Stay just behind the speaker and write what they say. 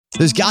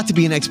There's got to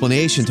be an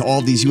explanation to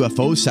all these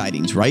UFO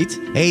sightings, right?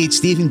 Hey, it's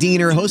Stephen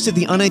Diener, host of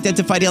the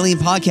Unidentified Alien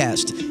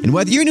Podcast. And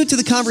whether you're new to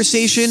the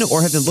conversation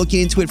or have been looking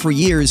into it for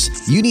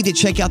years, you need to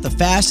check out the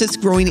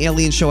fastest growing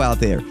alien show out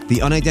there,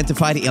 the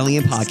Unidentified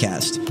Alien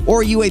Podcast,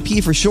 or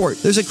UAP for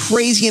short. There's a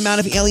crazy amount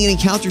of alien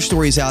encounter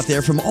stories out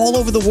there from all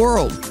over the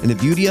world. And the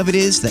beauty of it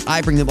is that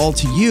I bring them all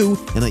to you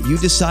and let you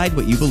decide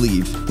what you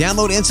believe.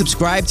 Download and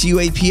subscribe to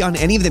UAP on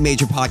any of the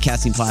major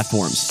podcasting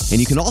platforms. And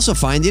you can also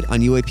find it on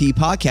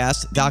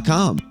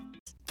UAPpodcast.com.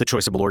 The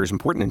choice of a lawyer is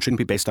important and shouldn't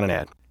be based on an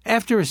ad.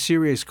 After a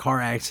serious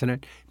car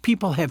accident,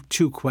 people have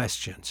two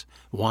questions.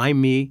 Why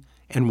me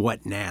and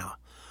what now?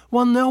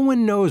 Well, no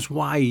one knows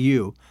why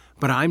you,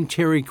 but I'm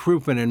Terry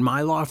Crouppen, and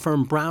my law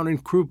firm Brown &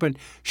 Crouppen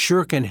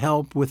sure can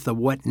help with the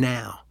what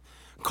now.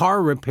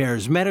 Car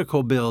repairs,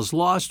 medical bills,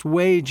 lost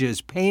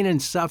wages, pain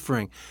and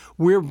suffering.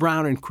 We're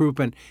Brown &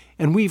 Crouppen,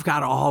 and we've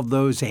got all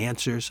those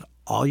answers.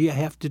 All you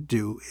have to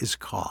do is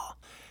call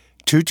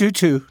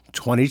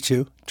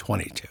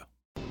 222-2222.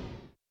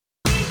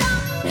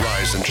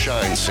 Rise and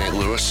shine, St.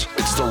 Louis.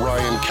 It's the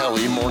Ryan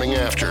Kelly Morning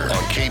After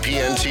on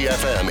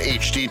KPNT-FM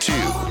HD2,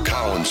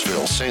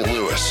 Collinsville, St.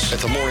 Louis. At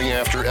the Morning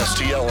After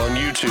STL on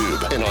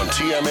YouTube and on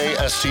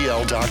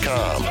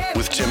TMASTL.com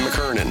with Tim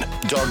McKernan,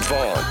 Doug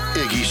Vaughn,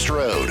 Iggy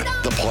Strode,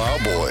 The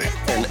Plowboy,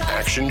 and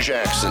Action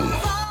Jackson.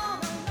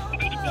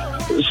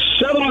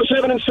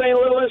 707 in St.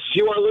 Louis,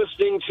 you are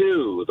listening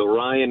to the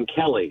Ryan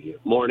Kelly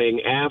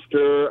Morning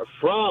After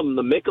from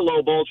the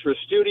Michelob Ultra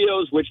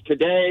Studios, which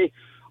today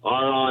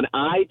are on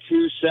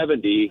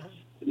I-270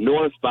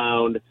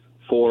 northbound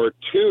for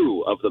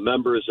two of the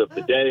members of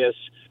the dais.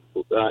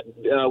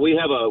 We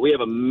have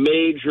a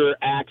major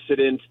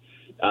accident,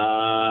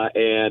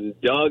 and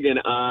Doug and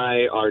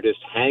I are just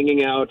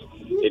hanging out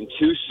in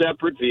two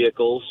separate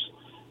vehicles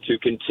to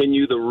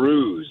continue the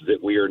ruse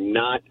that we are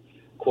not,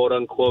 quote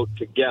unquote,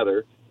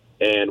 together,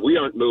 and we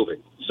aren't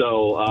moving.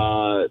 So,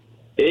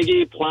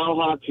 Iggy,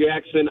 Plowhawk,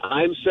 Jackson,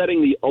 I'm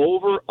setting the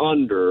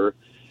over-under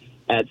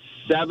at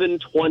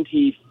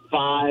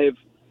 7:25,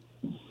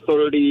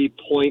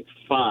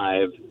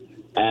 30.5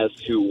 as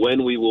to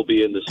when we will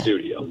be in the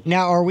studio.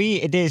 Now,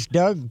 is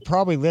Doug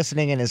probably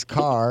listening in his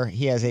car?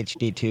 He has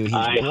HD2. He's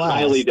I blessed.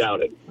 highly doubt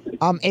it.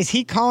 Is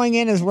he calling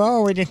in as well, or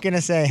are we just going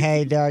to say,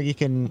 hey, Doug, you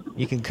can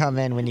come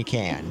in when you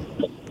can?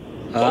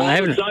 All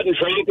of a sudden,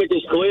 traffic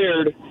is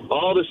cleared.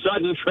 All of a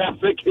sudden,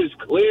 traffic is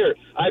clear.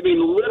 I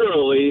mean,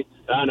 literally,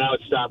 now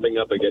it's stopping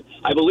up again.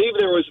 I believe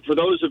there was, for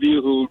those of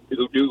you who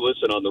do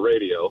listen on the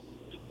radio,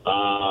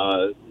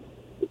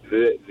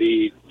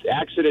 the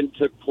accident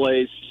took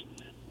place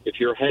if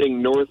you're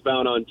heading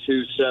northbound on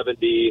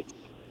 270,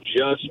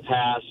 just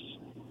past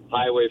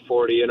Highway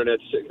 40,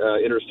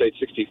 Interstate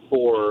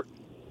 64,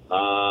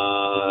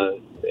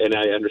 and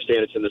I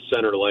understand it's in the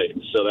center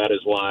lane. So that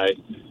is why,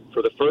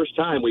 for the first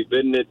time, we've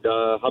been at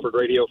Hubbard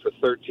Radio for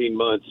 13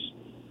 months.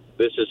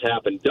 This has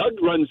happened. Doug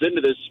runs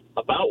into this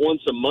about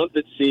once a month,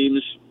 it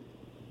seems,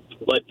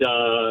 but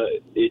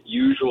it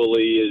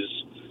usually is.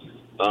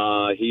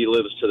 He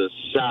lives to the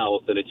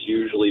south, and it's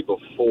usually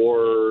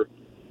before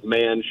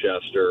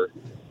Manchester.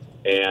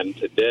 And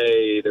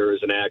today there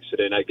is an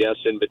accident, I guess,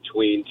 in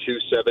between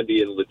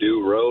 270 and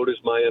Ladue Road, is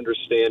my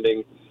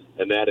understanding,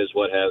 and that is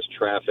what has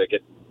traffic.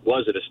 It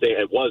was at a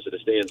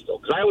standstill,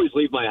 because I always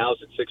leave my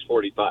house at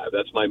 6:45.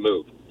 That's my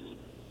move,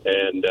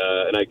 and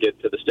I get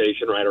to the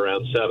station right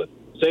around 7.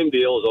 Same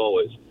deal as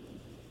always.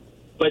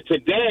 But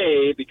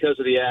today, because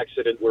of the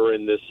accident, we're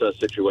in this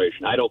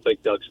situation. I don't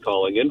think Doug's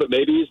calling in, but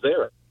maybe he's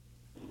there.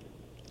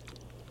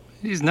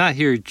 He's not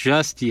here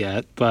just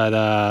yet, but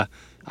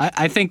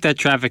I think that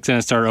traffic's going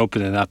to start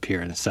opening up here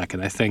in a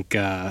second. I think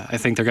they're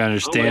going to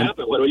understand. What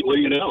happened? What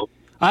do you know?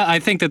 I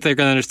think that they're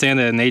going to understand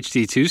that an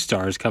HD2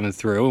 star is coming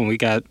through, and we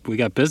got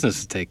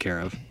business to take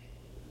care of.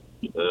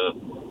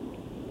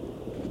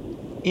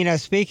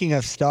 Speaking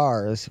of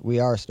stars, we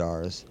are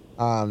stars.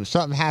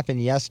 Something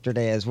happened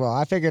yesterday as well.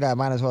 I figured I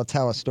might as well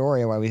tell a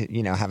story while we,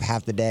 have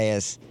half the day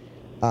as,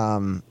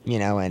 and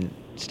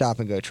stop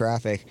and go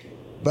traffic.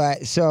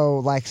 But so,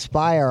 like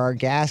Spire, our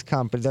gas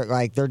company,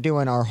 they're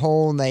doing our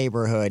whole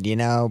neighborhood,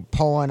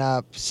 pulling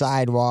up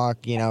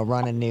sidewalk,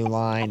 running new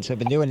lines. So I've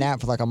been doing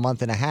that for like a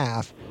month and a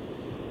half.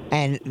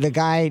 And the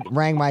guy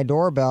rang my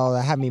doorbell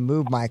to have me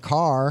move my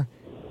car,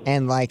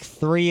 and like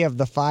 3 of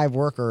the 5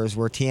 workers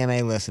were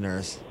TMA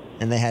listeners.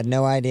 And they had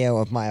no idea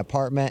of my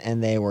apartment,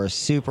 and they were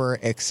super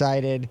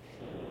excited.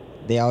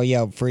 They all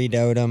yelled free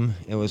Dotem.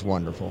 It was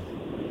wonderful.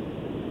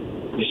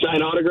 You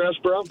sign autographs,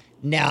 bro?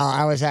 No,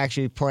 I was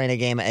actually playing a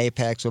game of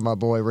Apex with my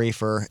boy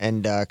Reefer,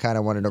 and kind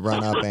of wanted to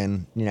run up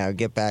and,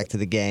 get back to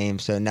the game.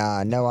 So,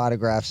 no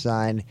autographs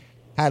signed.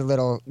 Had a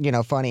little,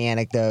 funny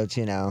anecdotes,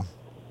 got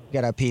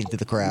to appease to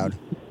the crowd.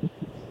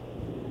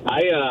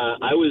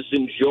 I was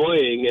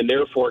enjoying, and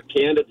therefore,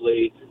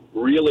 candidly,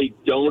 really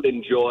don't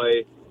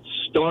enjoy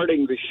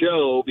starting the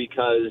show,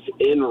 because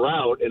en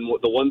route, and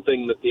the one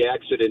thing that the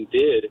accident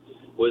did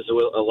was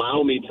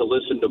allow me to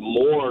listen to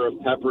more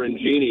of Pepper and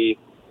Jeannie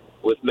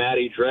with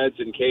Matty Dreads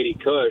and Katie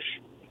Kush.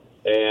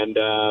 And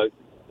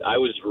I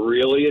was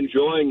really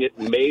enjoying it.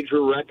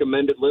 Major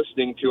recommended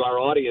listening to our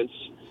audience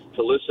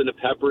to listen to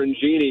Pepper and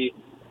Jeannie,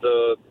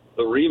 the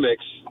remix.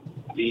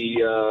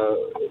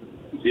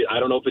 I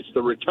don't know if it's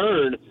the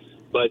return,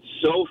 but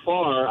so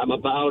far I'm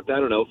about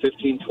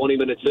 15, 20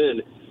 minutes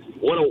in.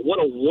 What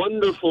a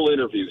wonderful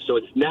interview. So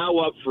it's now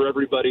up for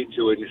everybody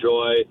to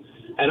enjoy.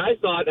 And I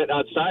thought that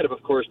outside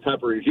of course,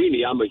 Pepper and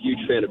Jeannie, I'm a huge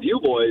fan of you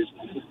boys,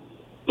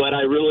 but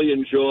I really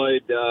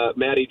enjoyed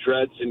Matty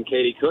Dreads and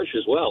Katie Kush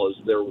as well. As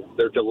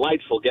they're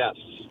delightful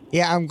guests.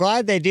 Yeah, I'm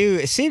glad they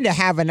do seem to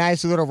have a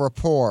nice little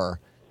rapport.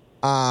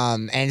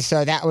 And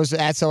so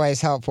that's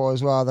always helpful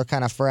as well. They're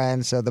kind of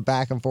friends, so the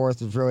back and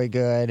forth is really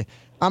good.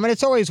 And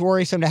it's always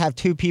worrisome to have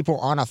two people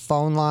on a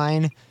phone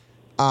line,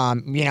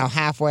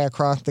 halfway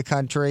across the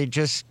country.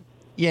 Just,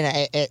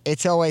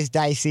 it's always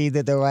dicey,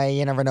 the delay.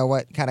 You never know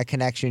what kind of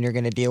connection you're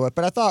going to deal with.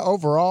 But I thought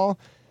overall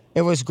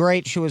it was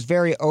great. She was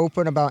very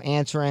open about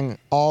answering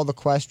all the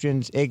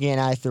questions Iggy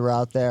and I threw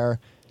out there.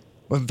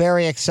 We're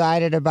very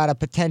excited about a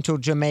potential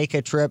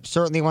Jamaica trip.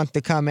 Certainly wants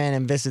to come in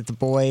and visit the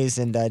boys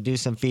and do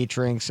some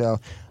featuring. So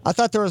I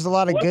thought there was a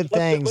lot of good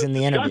things in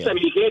the interview. I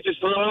mean, you can't just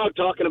throw out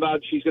talking about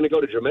she's going to go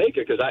to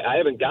Jamaica because I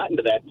haven't gotten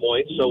to that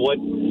point. So what's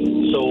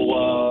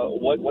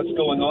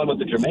going on with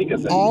the Jamaica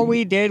thing? All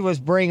we did was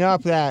bring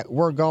up that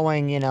we're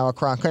going,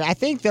 across. I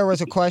think there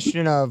was a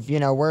question of,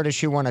 where does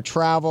she want to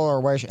travel or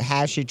where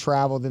has she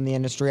traveled in the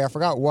industry? I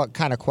forgot what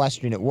kind of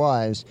question it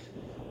was,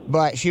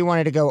 but she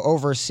wanted to go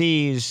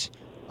overseas.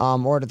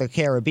 Or to the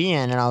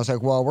Caribbean, and I was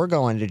like, well, we're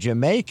going to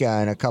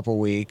Jamaica in a couple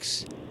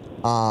weeks,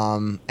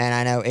 and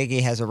I know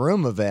Iggy has a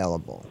room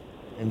available,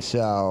 and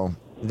so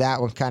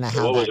that was kind of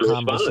how that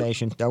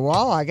conversation.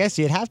 Well, I guess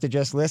you'd have to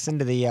just listen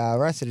to the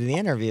rest of the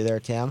interview there,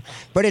 Tim,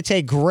 but it's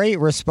a great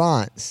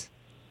response.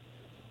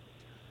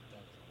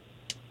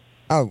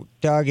 Oh,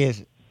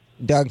 Doug's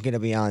going to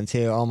be on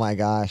too. Oh my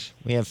gosh,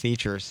 we have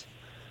features.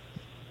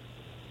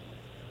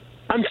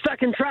 I'm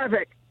stuck in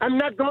traffic. I'm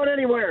not going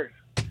anywhere.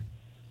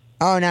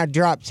 Oh, now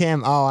drop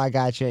Tim. Oh, I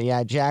got you.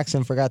 Yeah,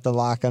 Jackson forgot to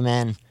lock him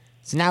in.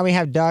 So now we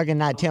have Doug and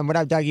not Tim. What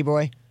up, Dougie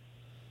boy?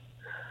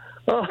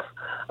 Oh,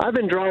 I've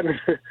been driving.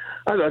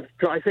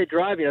 I say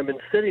driving. I've been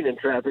sitting in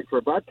traffic for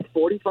about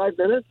 45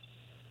 minutes.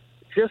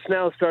 Just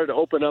now started to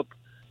open up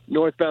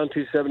northbound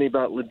 270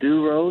 about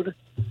Ladue Road.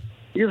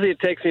 Usually it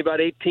takes me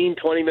about 18,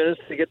 20 minutes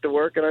to get to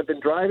work, and I've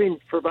been driving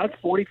for about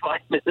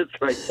 45 minutes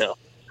right now.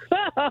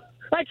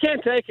 I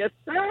can't take it.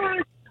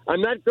 I'm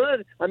not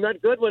good. I'm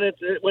not good when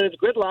it's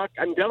gridlock.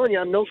 I'm telling you,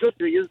 I'm no good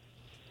to you.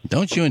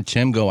 Don't you and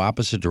Tim go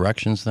opposite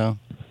directions, though?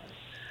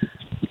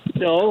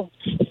 No,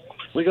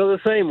 we go the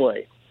same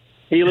way.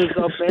 He lives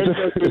off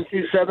Manchester in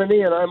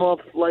 270, and I'm off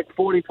like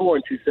 44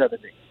 and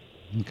 270.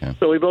 Okay.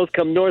 So we both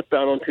come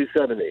northbound on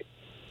 270.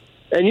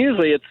 And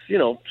usually it's,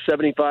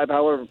 75,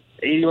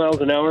 80 miles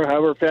an hour,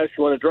 however fast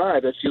you want to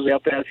drive. That's usually how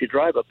fast you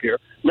drive up here.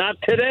 Not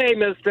today,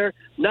 mister.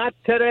 Not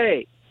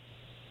today.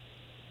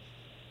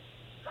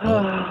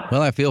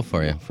 Well, I feel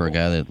for you. For a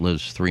guy that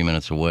lives 3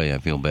 minutes away, I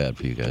feel bad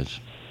for you guys.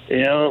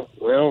 Yeah,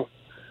 well,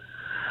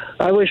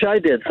 I wish I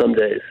did some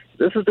days.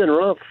 This has been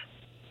rough,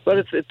 but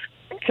it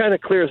kind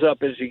of clears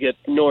up as you get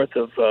north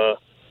of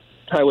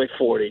Highway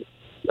 40.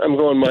 I'm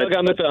going. Doug,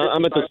 I'm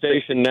at the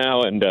station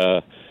now, and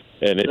I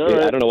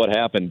don't know what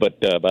happened, but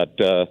about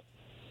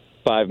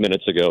 5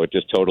 minutes ago, it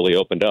just totally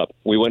opened up.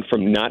 We went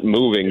from not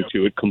moving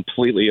to it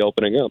completely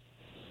opening up.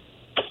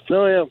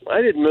 No, yeah,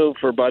 I didn't move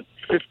for about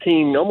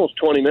 15, almost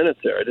 20 minutes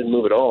there. I didn't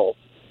move at all.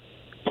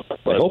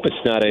 But I hope it's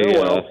not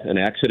an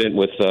accident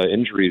with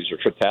injuries or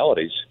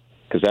fatalities,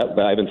 because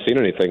I haven't seen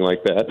anything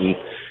like that in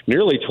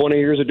nearly 20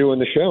 years of doing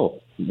the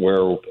show,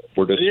 where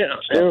we're just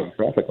stuck in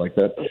traffic like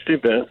that. That's too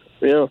bad.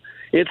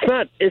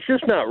 It's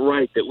just not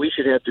right that we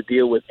should have to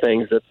deal with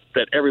things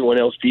that everyone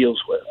else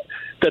deals with,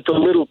 that the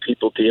little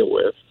people deal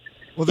with.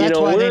 Well, that's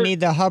why they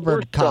need the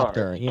Hubbard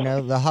copter.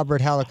 The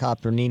Hubbard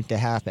helicopter needs to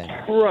happen.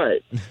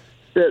 Right.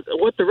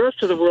 What the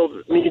rest of the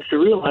world needs to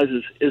realize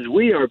is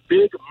we are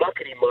big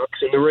muckety-mucks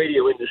in the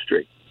radio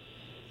industry.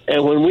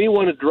 And when we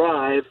want to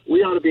drive,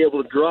 we ought to be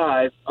able to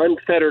drive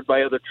unfettered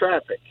by other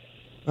traffic.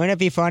 Wouldn't it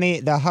be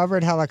funny? The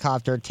Hubbard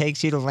helicopter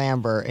takes you to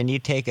Lambert, and you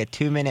take a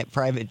 2-minute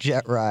private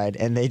jet ride,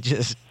 and they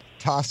just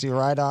toss you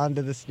right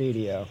onto the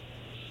studio.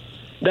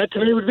 That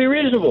to me would be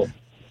reasonable.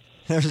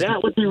 That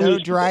would be no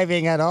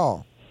driving at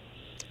all.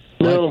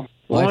 No.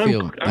 Well,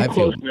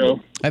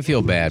 I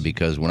feel bad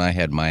because when I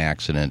had my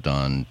accident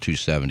on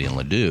 270 in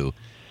Ladue,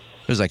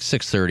 it was like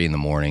 6:30 in the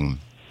morning,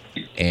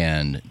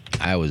 and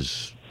I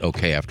was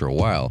okay after a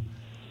while.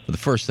 But the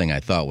first thing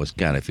I thought was,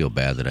 God, I feel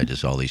bad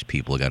that all these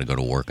people got to go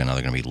to work and now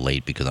they're going to be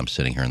late because I'm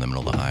sitting here in the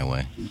middle of the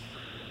highway.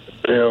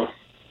 Yeah.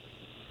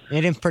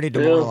 It is pretty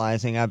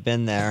demoralizing. I've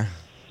been there.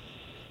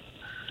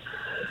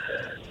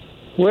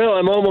 Well,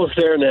 I'm almost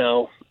there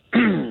now.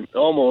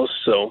 Almost,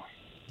 so.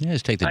 Yeah,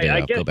 just take the day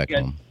off. Go back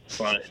home.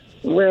 Fine.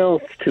 Well,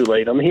 it's too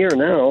late. I'm here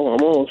now,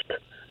 almost.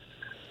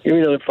 Give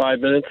me another 5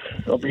 minutes.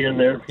 I'll be in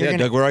there. Yeah,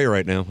 Doug, where are you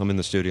right now? I'm in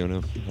the studio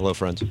now. Hello,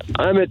 friends.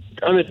 I'm at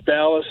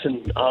Dallas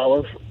and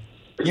Olive.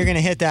 You're going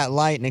to hit that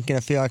light, and it's going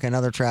to feel like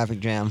another traffic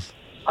jam.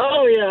 Oh,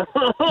 Oh, yeah.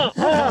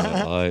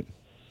 Red light.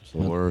 It's the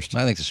worst.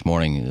 I think this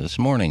morning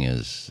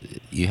is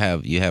you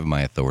have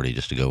my authority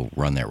just to go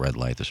run that red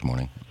light this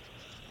morning.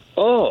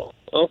 Oh,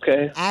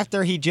 okay.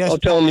 After he just I'll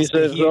tell him he passed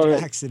a says, huge all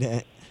right.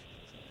 accident.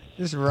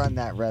 Just run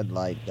that red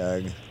light,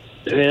 Doug.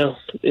 Yeah,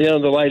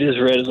 the light is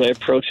red as I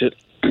approach it.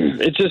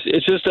 It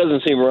just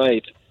doesn't seem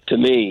right to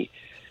me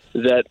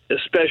that, as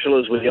special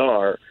as we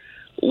are,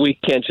 we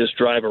can't just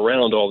drive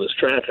around all this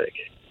traffic.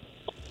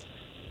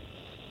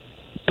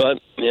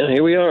 But yeah,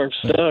 here we are,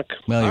 stuck.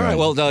 Well, All right,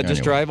 well, you're just on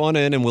your drive on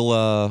in, and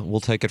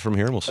we'll take it from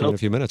here, and we'll see you in a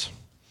few minutes.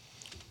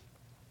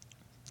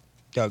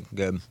 Doug,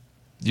 good.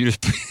 You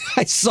just,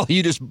 I saw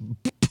you just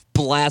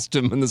blast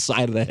him in the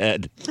side of the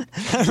head.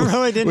 I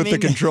really didn't with mean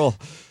the control.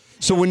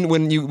 So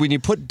when you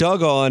put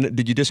Doug on,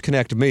 did you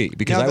disconnect me?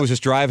 Because I was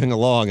just driving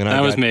along, and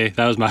that was me.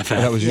 That was my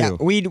bad. That was Yeah,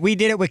 you. we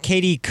did it with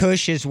Katie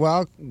Kush as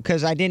well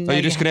because I didn't know. Oh,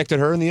 you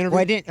disconnected her in the interview?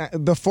 Well, I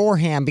didn't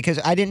beforehand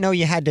because I didn't know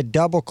you had to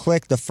double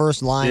click the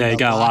first line. Yeah, you to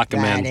gotta lock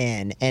them that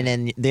in. and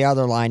then the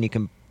other line you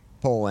can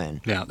pull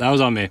in. Yeah, that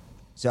was on me.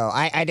 So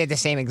I did the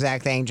same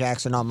exact thing,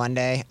 Jackson, on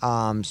Monday.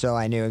 So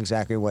I knew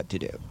exactly what to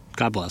do.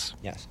 God bless.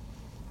 Yes.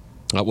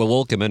 Well,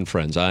 welcome in,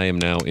 friends. I am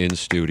now in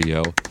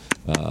studio.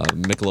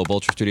 Michelob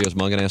Ultra Studios,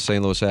 Munganess,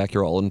 St. Louis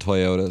Acura, Alden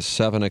Toyota,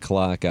 7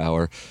 o'clock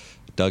hour.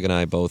 Doug and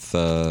I both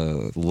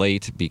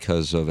late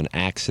because of an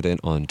accident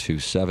on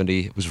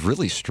 270. It was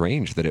really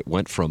strange that it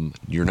went from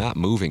you're not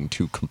moving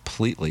to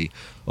completely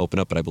open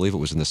up, but I believe it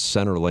was in the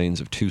center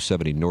lanes of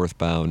 270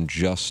 northbound,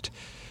 just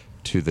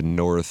to the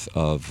north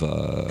of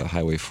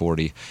Highway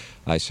 40,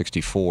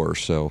 I-64.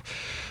 So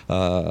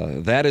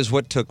that is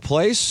what took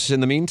place.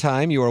 In the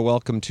meantime, you are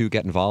welcome to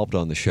get involved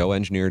on the show.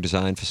 Engineer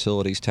Design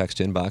Facilities, text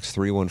inbox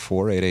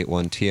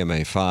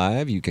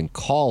 314-881-TMA5. You can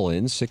call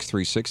in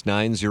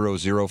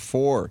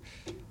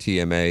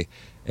 636-9004-TMA.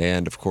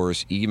 And, of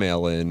course,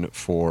 email in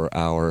for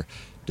our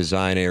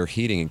Design Air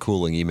Heating and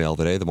Cooling email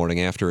today, the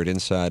morning after at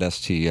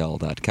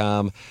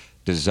InsideSTL.com.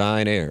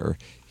 Design Air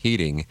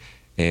Heating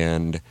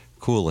and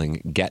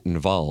Cooling. Get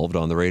involved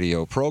on the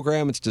radio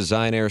program. It's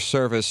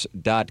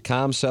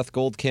designairservice.com. Seth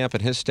Goldcamp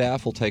and his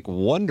staff will take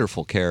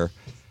wonderful care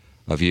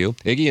of you.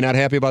 Iggy, you not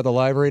happy about the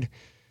live read?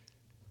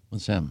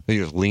 What's that?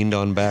 You just leaned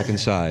on back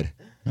inside.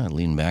 I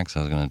leaned back, so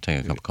I was going to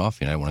take a cup of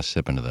coffee, and I want to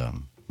sip into the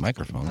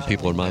microphone.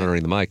 People are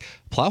monitoring the mic.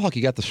 Plowhawk,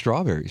 you got the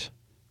strawberries.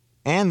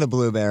 And the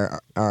blueberry,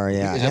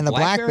 yeah. Is it And the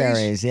blackberries?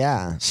 blackberries,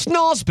 yeah.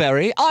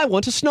 Snosberry. I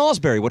want a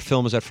snosberry. What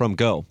film is that from?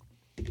 Go.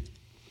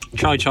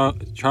 Charlie and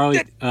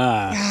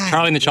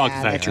the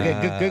Chocolate Factory.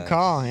 Good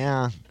call,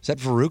 yeah. Is that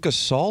Veruca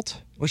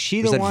Salt? Was she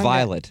Or the is that one?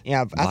 Violet?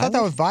 Yeah, I thought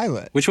that was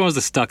Violet. Which one was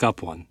the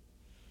stuck-up one?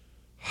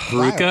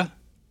 Veruca?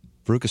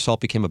 Veruca Salt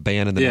became a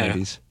band in the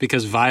 90s.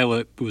 Because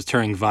Violet was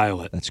turning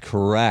violet. That's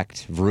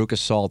correct. Veruca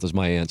Salt is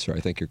my answer. I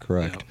think you're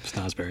correct. Yeah,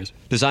 snosberries.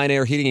 Design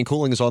Air Heating and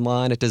Cooling is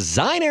online at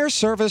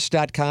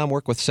designairservice.com.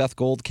 Work with Seth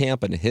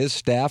Goldcamp and his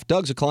staff.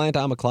 Doug's a client.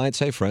 I'm a client.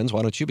 Say, friends,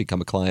 why don't you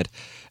become a client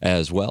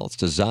as well? It's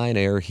Design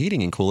Air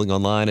Heating and Cooling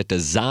online at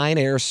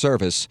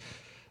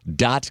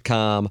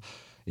designairservice.com.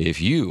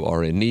 If you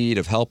are in need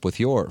of help with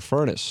your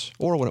furnace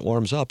or when it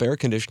warms up, air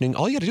conditioning,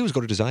 all you got to do is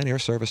go to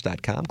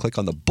designairservice.com, click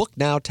on the Book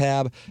Now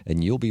tab,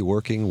 and you'll be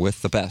working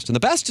with the best. And the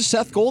best is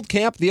Seth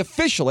Goldcamp, the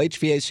official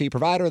HVAC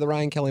provider of the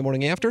Ryan Kelly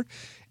Morning After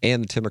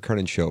and the Tim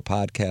McKernan Show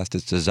podcast.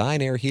 It's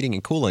Design Air Heating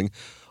and Cooling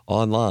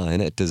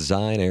online at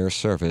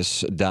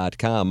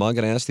designairservice.com.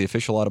 Munganess, the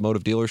official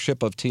automotive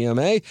dealership of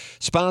TMA,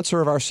 sponsor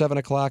of our 7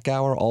 o'clock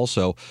hour,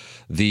 also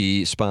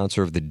the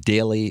sponsor of the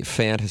Daily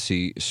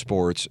Fantasy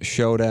Sports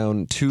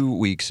Showdown. 2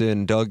 weeks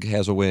in, Doug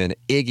has a win,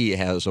 Iggy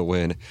has a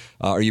win.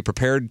 Are you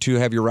prepared to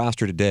have your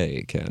roster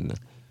today, Ken?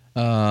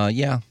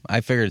 Yeah,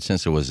 I figured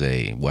since it was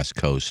a West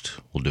Coast,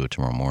 we'll do it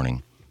tomorrow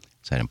morning.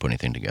 So I didn't put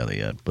anything together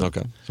yet. But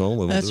okay, so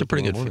we'll it's a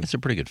pretty good. It's a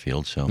pretty good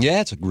field. So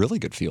yeah, it's a really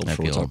good field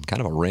for it's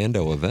kind of a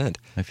rando event.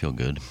 I feel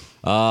good.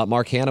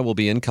 Mark Hanna will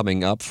be in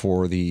coming up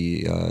for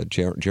the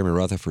Jeremy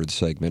Rutherford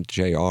segment,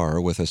 JR,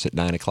 with us at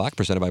 9 o'clock,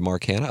 presented by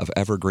Mark Hanna of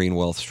Evergreen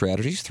Wealth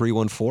Strategies,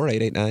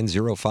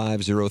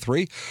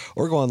 314-889-0503,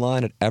 or go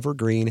online at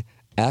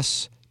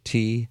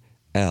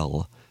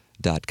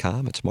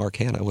evergreenstl.com. It's Mark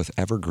Hanna with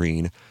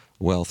Evergreen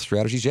Wealth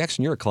Strategies.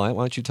 Jackson, you're a client.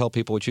 Why don't you tell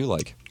people what you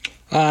like?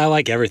 I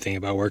like everything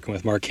about working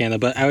with Mark Hanna,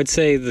 but I would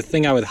say the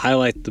thing I would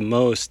highlight the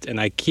most,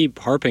 and I keep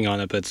harping on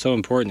it, but it's so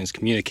important, is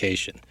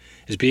communication.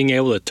 Is being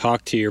able to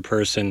talk to your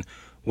person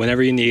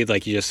whenever you need,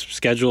 like you just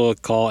schedule a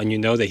call and you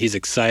know that he's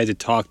excited to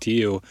talk to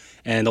you.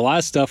 And a lot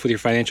of stuff with your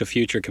financial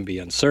future can be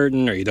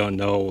uncertain, or you don't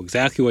know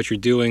exactly what you're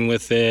doing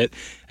with it,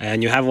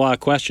 and you have a lot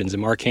of questions,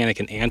 and Mark Hanna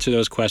can answer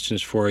those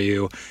questions for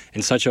you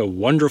in such a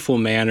wonderful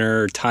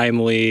manner,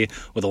 timely,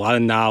 with a lot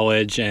of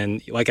knowledge.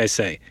 And like I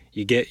say,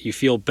 you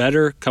feel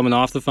better coming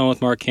off the phone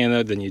with Mark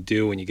Hanna than you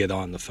do when you get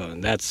on the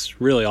phone. That's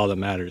really all that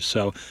matters.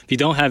 So if you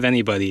don't have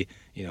anybody,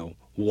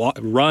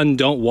 run,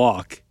 don't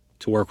walk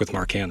to work with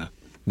Mark Hanna.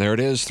 There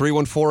it is,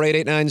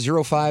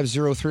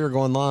 314-889-0503, or go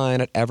online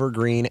at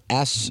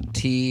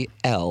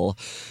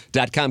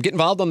evergreenstl.com. Get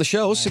involved on the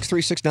show,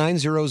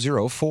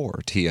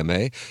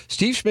 636-9004-TMA.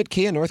 Steve Schmidt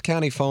Kia, North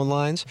County phone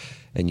lines.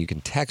 And you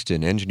can text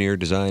in Engineer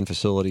Design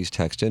Facilities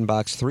text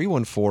inbox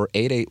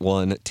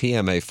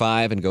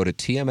 314-881-TMA5 and go to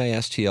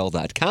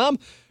tmastl.com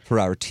for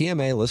our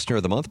TMA Listener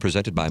of the Month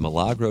presented by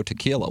Milagro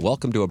Tequila.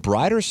 Welcome to a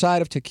brighter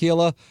side of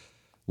tequila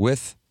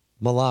with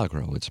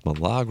Milagro. It's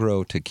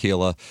Milagro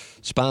Tequila,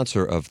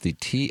 sponsor of the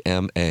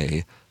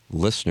TMA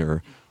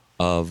Listener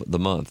of the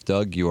Month.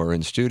 Doug, you are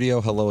in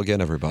studio. Hello again,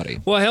 everybody.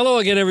 Well, hello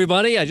again,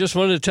 everybody. I just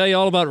wanted to tell you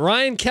all about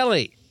Ryan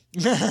Kelly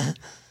and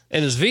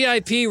his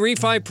VIP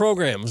refi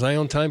program. Was I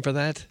on time for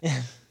that?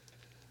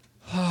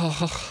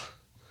 Oh.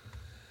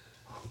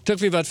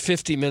 Took me about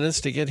 50 minutes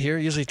to get here.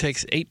 Usually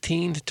takes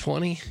 18 to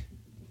 20.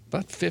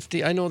 About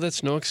 50. I know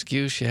that's no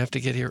excuse. You have to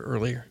get here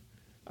earlier.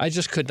 I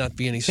just could not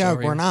be any sorrier.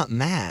 Doug, we're not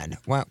mad.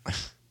 Well,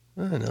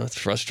 I know. It's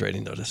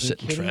frustrating, though, to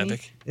sit in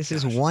traffic. This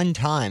is one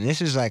time.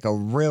 This is like a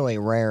really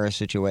rare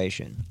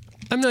situation.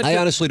 I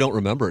honestly don't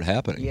remember it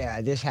happening. Yeah,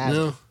 this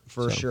happened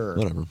for sure.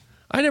 Whatever.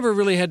 I never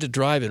really had to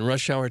drive in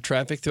rush hour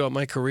traffic throughout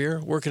my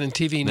career, working in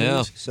TV news.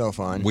 Yeah. So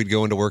fun. We'd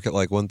go into work at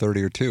like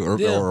 1:30 or 2, or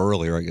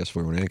earlier, I guess,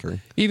 we were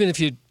anchoring. Even if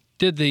you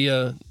did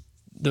the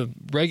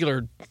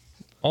regular,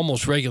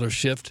 almost regular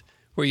shift,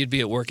 where you'd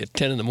be at work at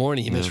 10 in the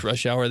morning, you miss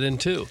rush hour then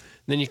too.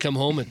 Then you come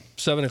home at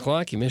 7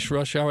 o'clock, you miss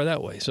rush hour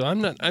that way. So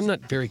I'm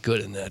not very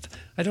good in that.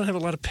 I don't have a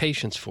lot of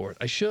patience for it.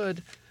 I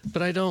should,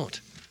 but I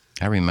don't.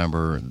 I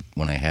remember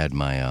when I had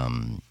my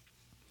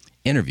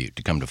interview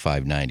to come to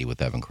 590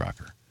 with Evan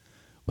Crocker.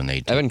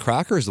 Evan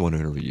Crocker is the one who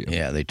interviewed you.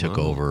 Yeah, they took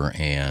over,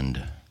 and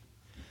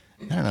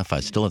I don't know if I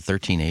was still at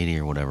 1380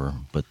 or whatever,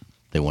 but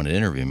they wanted to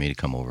interview me to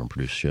come over and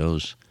produce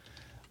shows.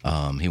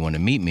 He wanted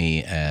to meet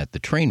me at the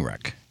train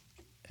wreck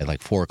at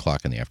like 4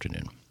 o'clock in the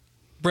afternoon.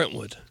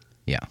 Brentwood.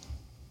 Yeah.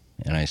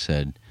 And I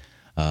said,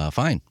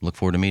 fine, look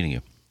forward to meeting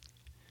you.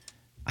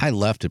 I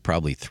left at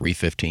probably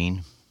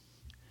 3:15.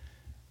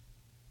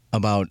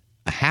 About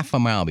a half a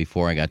mile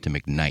before I got to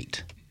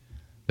McKnight,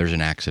 there's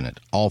an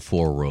accident. All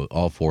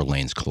four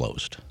lanes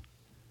closed.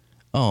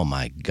 Oh,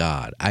 my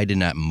God. I did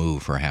not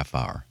move for a half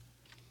hour.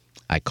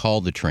 I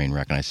called the train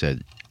wreck, and I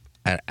said,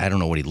 I don't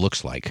know what he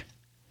looks like.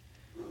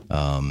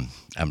 I'm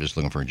just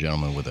looking for a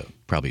gentleman with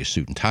probably a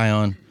suit and tie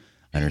on.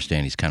 I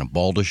understand he's kind of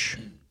baldish.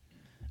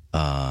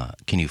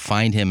 Can you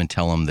find him and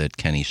tell him that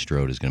Kenny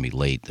Strode is going to be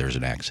late? There's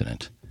an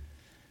accident.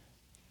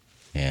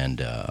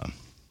 And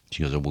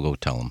she goes, we'll go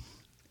tell him.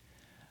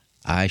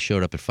 I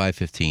showed up at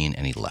 5:15,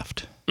 and he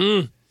left.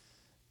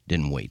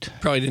 Didn't wait.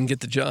 Probably didn't get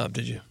the job,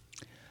 did you?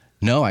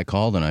 No, I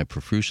called and I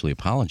profusely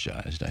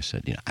apologized. I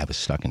said, I was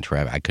stuck in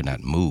traffic. I could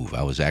not move.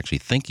 I was actually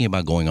thinking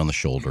about going on the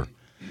shoulder,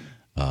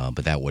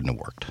 but that wouldn't have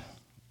worked.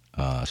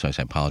 So I said,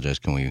 I apologize.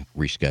 Can we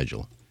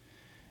reschedule?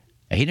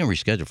 And he didn't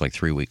reschedule for like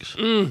 3 weeks.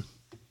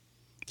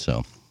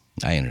 So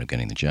I ended up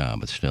getting the job,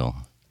 but still,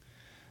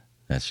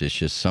 it's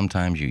just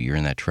sometimes you're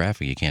in that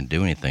traffic, you can't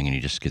do anything, and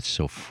you just get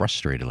so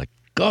frustrated. Like,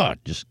 God,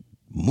 just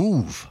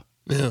move.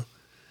 Yeah.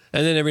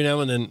 And then every now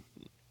and then,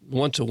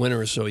 once a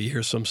winter or so, you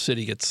hear some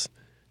city gets,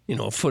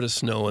 a foot of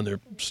snow and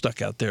they're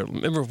stuck out there.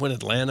 Remember when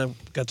Atlanta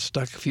got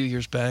stuck a few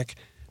years back,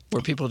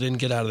 where people didn't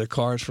get out of their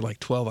cars for like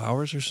 12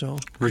 hours or so?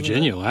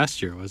 Virginia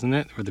last year, wasn't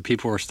it? Where the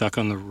people were stuck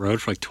on the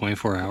road for like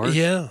 24 hours?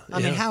 Yeah.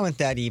 I mean, how is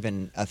that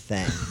even a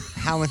thing?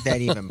 How is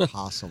that even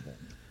possible?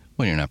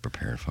 When you're not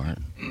prepared for it.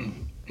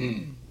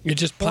 It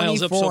just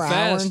piles up so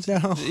fast.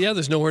 Hours, yeah,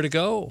 there's nowhere to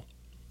go.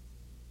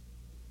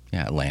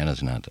 Yeah,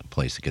 Atlanta's not a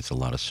place that gets a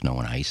lot of snow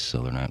and ice,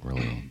 so they're not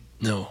really...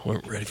 No,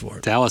 weren't ready for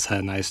it. Dallas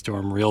had an ice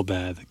storm real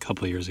bad a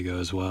couple of years ago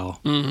as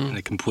well. And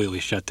it completely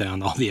shut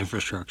down all the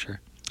infrastructure.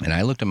 And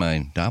I looked at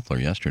my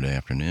Doppler yesterday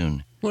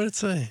afternoon. What did it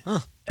say? Huh.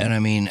 And I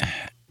mean,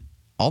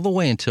 all the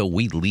way until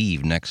we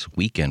leave next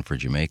weekend for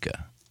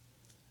Jamaica,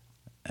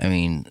 I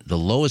mean, the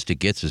lowest it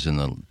gets is in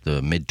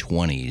the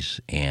mid-20s,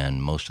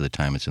 and most of the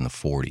time it's in the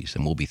 40s.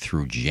 And we'll be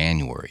through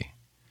January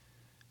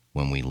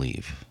when we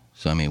leave.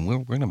 So, I mean, we're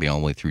going to be all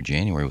the way through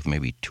January with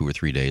maybe 2 or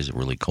 3 days of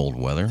really cold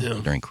weather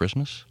during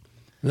Christmas.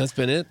 That's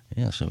been it?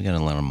 Yeah, so we got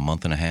a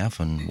month and a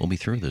half, and we'll be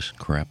through this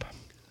crap.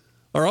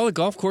 Are all the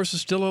golf courses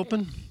still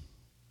open?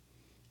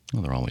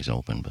 Well, they're always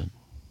open, but I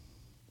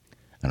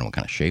don't know what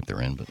kind of shape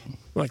they're in. But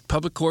like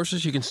public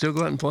courses, you can still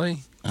go out and play?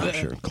 I'm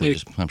sure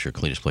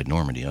Cletus played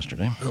Normandy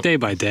yesterday. Day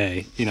by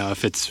day,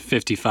 if it's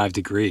 55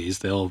 degrees,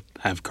 they'll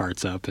have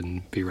carts up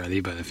and be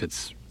ready. But if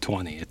it's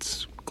 20,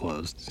 it's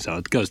closed. So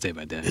it goes day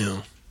by day.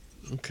 Yeah.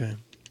 Okay.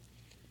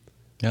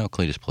 Yeah,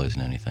 Cletus plays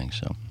in anything,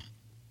 so.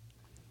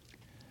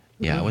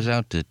 Yeah, I was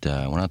out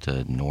went out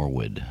to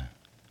Norwood.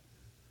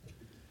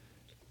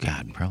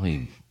 God,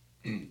 probably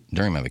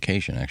during my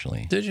vacation,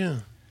 actually. Did you?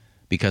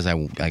 Because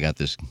I got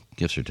this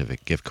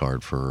gift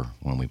card for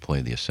when we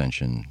played the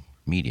Ascension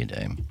Media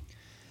Day.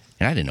 And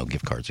I didn't know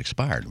gift cards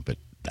expired, but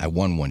I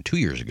won one 2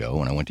 years ago,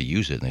 and I went to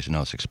use it, and they said,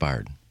 no, it's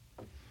expired.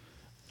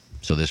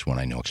 So this one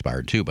I know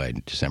expired, too. By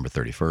December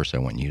 31st, I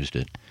went and used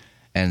it.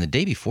 And the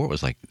day before it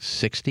was like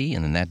 60,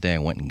 and then that day I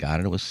went and got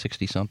it. It was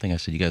 60-something. I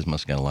said, you guys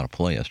must have got a lot of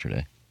play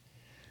yesterday.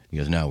 He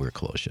goes, no, we were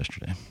closed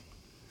yesterday.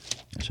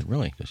 I said,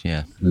 really? He goes,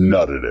 yeah.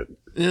 Nutted it.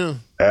 Yeah.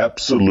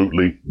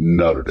 Absolutely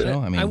nutted it. So,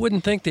 I mean, I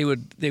wouldn't think they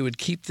would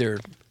keep their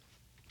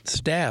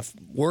staff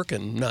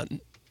working, not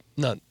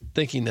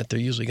thinking that they're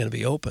usually going to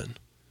be open.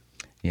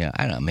 Yeah,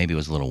 I don't know. Maybe it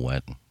was a little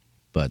wet.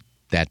 But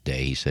that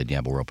day he said,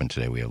 yeah, but we're open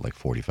today. We have like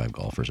 45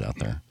 golfers out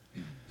there.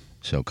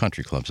 So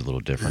country club's a little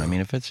different. I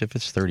mean, if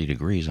it's 30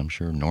 degrees, I'm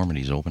sure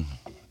Normandy's open.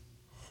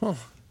 Huh.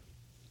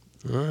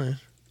 All right.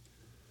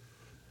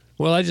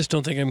 Well, I just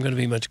don't think I'm going to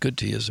be much good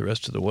to you the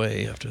rest of the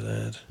way after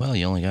that. Well,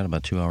 you only got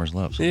about 2 hours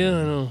left. So. Yeah,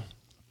 I know.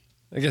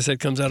 I guess that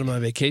comes out of my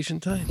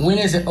vacation time. When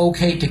is it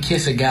okay to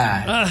kiss a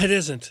guy? It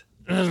isn't.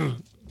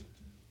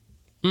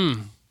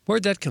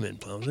 Where'd that come in,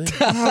 Plumsy?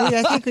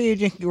 I think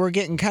we were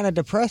getting kind of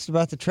depressed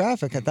about the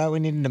traffic. I thought we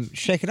needed to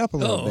shake it up a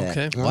little bit.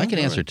 Okay. Well, I can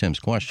answer Tim's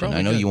question. Probably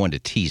I know good. you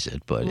wanted to tease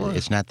it, but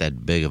it's not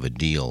that big of a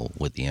deal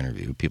with the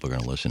interview. People are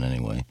going to listen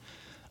anyway.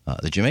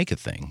 The Jamaica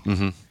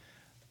thing,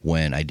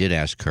 when I did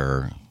ask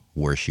her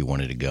where she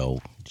wanted to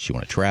go, she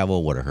wanted to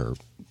travel, what are her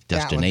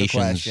destinations?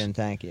 That was the question,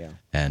 thank you.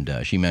 And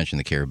she mentioned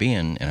the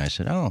Caribbean, and I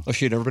said, oh,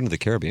 she had never been to the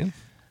Caribbean?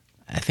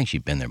 I think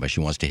she'd been there, but she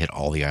wants to hit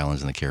all the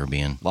islands in the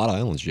Caribbean. A lot of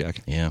islands,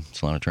 Jack. Yeah,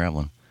 it's a lot of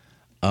traveling.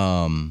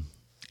 And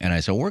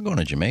I said, we're going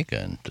to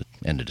Jamaica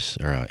end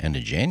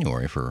of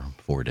January for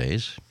 4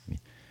 days. And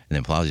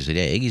then Plowsy said,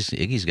 yeah,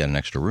 Iggy's got an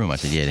extra room. I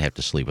said, yeah, they'd have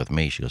to sleep with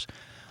me. She goes,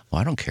 well,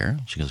 I don't care.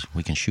 She goes,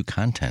 we can shoot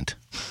content.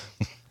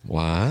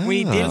 Wow.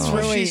 We did That's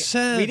what she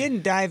said. We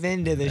didn't dive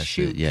into the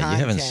shoot Yeah, content.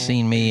 you haven't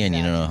seen me, and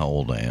you don't know how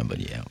old I am, but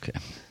yeah, okay.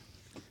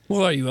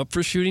 Well, are you up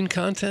for shooting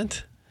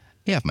content?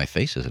 Yeah, if my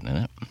face isn't in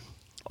it.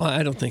 Well,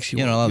 I don't think she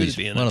You know, wants a you to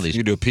be in lot it. of these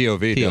You do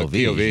POV, Doug,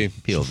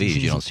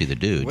 POVs, you don't see the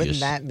dude. Wouldn't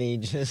that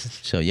mean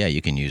just... So, yeah,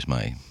 you can use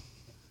my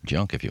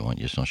junk if you want.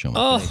 You just don't show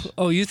my face.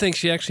 Oh, you think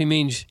she actually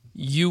means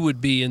you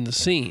would be in the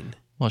scene?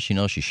 Well, she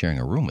knows she's sharing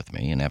a room with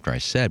me, and after I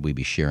said we'd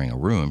be sharing a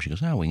room, she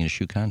goes, oh, we can just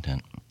shoot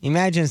content.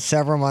 Imagine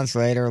several months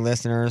later,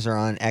 listeners are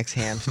on X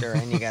Hamster,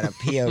 and you got a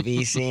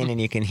POV scene, and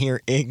you can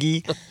hear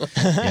Iggy.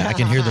 Yeah, I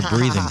can hear the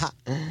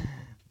breathing.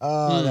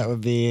 Oh, that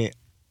would be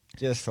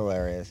just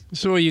hilarious.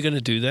 So are you going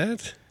to do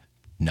that?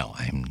 No,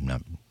 I'm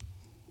not.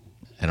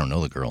 I don't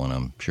know the girl, and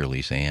I'm sure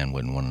Lisa Ann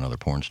wouldn't want another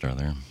porn star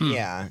there.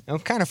 Yeah,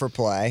 kind of for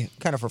play,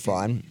 kind of for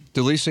fun.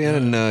 Do Lisa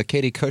Ann and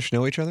Katie Kush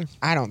know each other?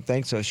 I don't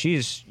think so.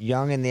 She's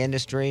young in the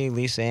industry.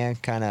 Lisa Ann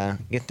kind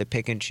of get to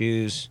pick and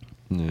choose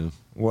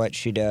what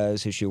she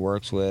does, who she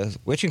works with,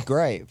 which is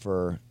great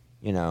for,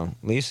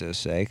 Lisa's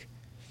sake.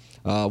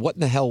 What in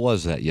the hell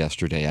was that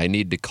yesterday? I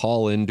need to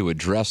call in to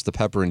address the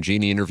Pepper and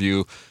Jeannie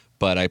interview,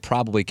 but I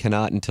probably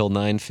cannot until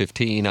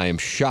 9:15. I am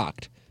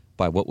shocked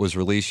by what was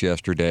released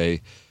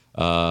yesterday.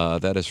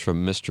 That is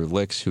from Mr.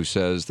 Licks, who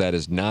says that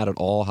is not at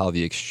all how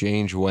the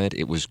exchange went.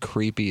 It was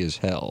creepy as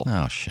hell.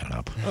 Oh, shut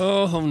up.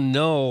 Oh,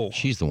 no.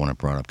 She's the one that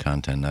brought up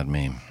content, not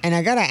me. And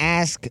I got to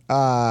ask...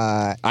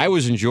 I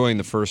was enjoying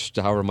the first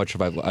however much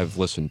I've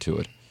listened to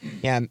it.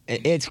 Yeah,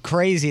 it's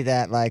crazy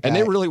that, And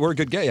they really were a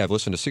good gay. I've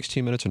listened to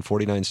 16 minutes and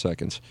 49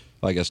 seconds.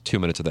 Well, I guess 2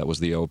 minutes of that was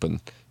the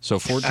open. So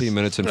 14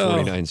 minutes and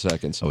 49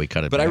 seconds. Oh, we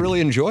cut it But back. I really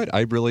enjoyed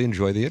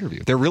the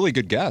interview. They're really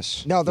good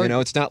guests. No,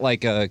 they're... it's not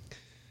like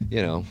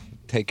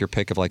take your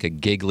pick of like a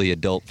giggly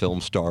adult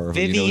film star.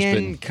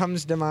 Vivian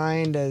comes to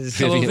mind as...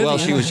 Vivian. Well,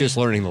 she was just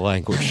learning the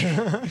language.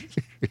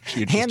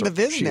 And the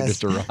business. She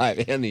just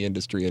arrived and the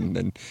industry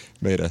and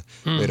made a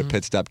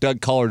pit stop.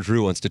 Doug Caller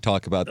Drew wants to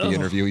talk about the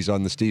interview. He's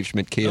on the Steve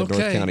Schmidt Kia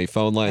North County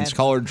phone lines.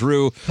 Caller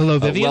Drew. Hello,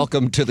 Vivian.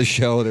 Welcome to the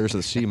show. There's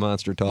a sea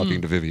monster talking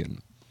to Vivian.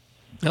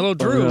 Hello,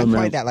 Drew. I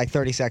played that like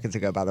 30 seconds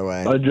ago, by the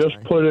way. I just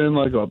put in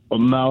like a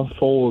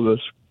mouthful of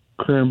this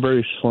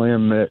cranberry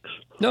slam mix.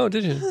 No,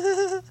 did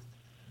you?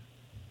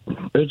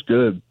 It's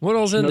good. What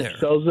else in there? It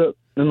sells it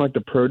in like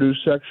the produce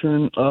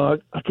section. I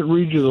could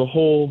read you the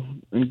whole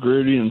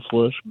ingredients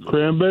list.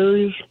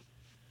 Cranberries,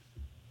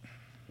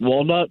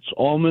 walnuts,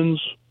 almonds,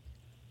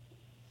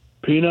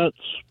 peanuts,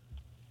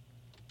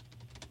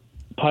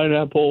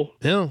 pineapple,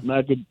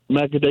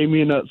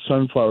 macadamia nuts,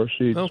 sunflower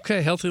seeds.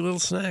 Okay, healthy little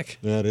snack.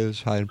 That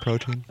is high in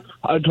protein.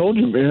 I told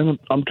you, man,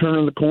 I'm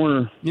turning the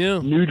corner. Yeah.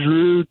 New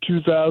Drew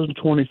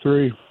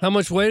 2023. How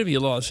much weight have you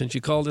lost since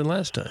you called in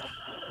last time?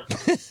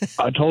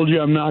 I told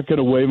you I'm not going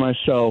to weigh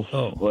myself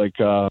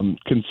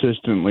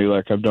consistently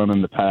like I've done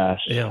in the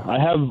past. Yeah.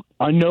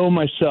 I know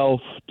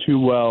myself too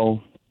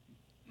well,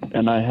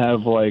 and I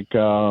have I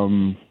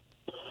don't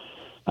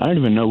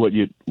even know what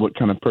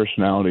kind of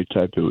personality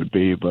type it would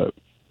be, but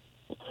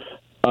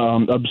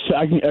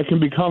I can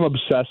become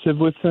obsessive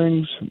with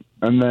things,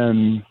 and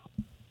then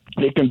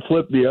it can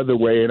flip the other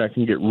way, and I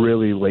can get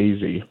really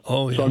lazy.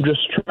 Oh, yeah. So I'm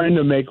just trying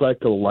to make like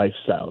a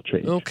lifestyle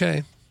change.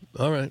 Okay,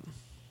 all right.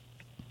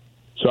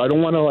 So I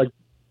don't want to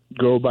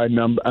go by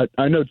number.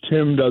 I know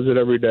Tim does it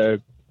every day,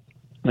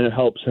 and it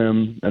helps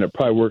him, and it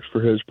probably works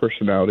for his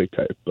personality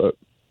type. But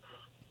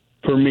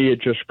for me, it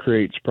just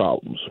creates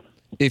problems.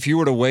 If you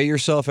were to weigh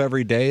yourself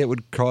every day, it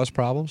would cause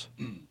problems?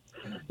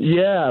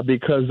 Yeah,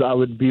 because I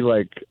would be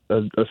like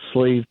a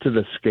slave to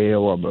the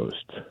scale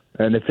almost.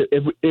 And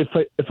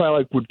if I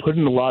like would put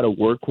in a lot of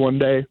work one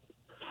day,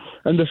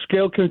 and the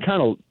scale can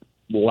kind of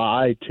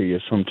lie to you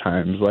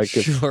sometimes. Like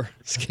sure,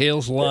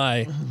 scales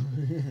lie.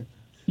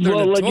 They're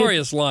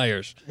notorious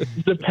liars.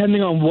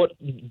 Depending on what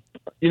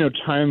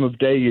time of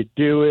day you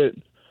do it,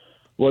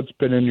 what's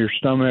been in your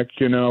stomach,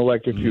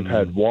 like if you've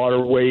had water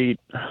weight.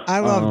 I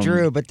love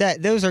Drew, but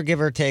those are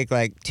give or take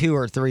like 2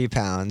 or 3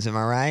 pounds. Am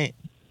I right?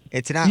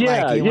 It's not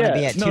like you want to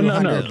be at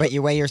 200, but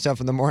you weigh yourself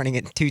in the morning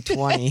at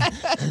 220.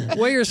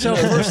 Weigh yourself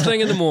first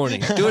thing in the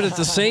morning. Do it at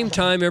the same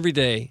time every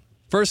day.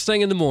 First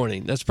thing in the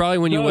morning. That's probably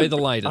when you weigh the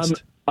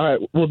lightest. All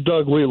right. Well,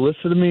 Doug, wait,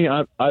 listen to me.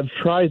 I've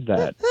tried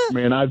that.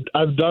 Man,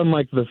 I've done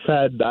like the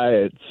fad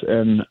diets,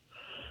 and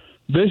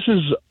this is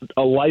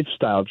a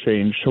lifestyle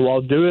change. So I'll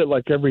do it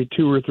like every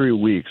 2 or 3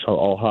 weeks.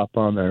 I'll hop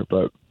on there,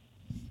 but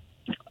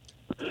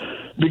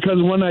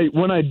because when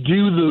I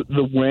do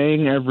the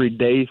weighing every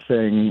day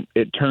thing,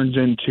 it turns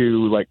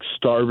into like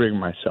starving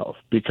myself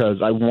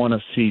because I want to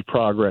see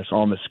progress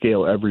on the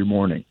scale every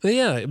morning.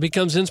 Yeah, it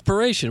becomes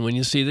inspiration when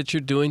you see that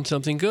you're doing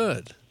something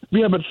good.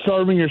 Yeah, but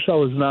starving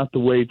yourself is not the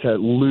way to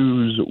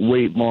lose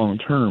weight long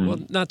term. Well,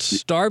 not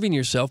starving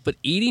yourself, but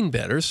eating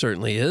better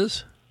certainly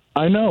is.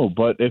 I know,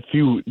 but if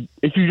you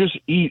just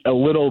eat a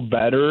little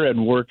better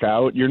and work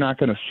out, you're not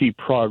going to see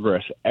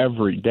progress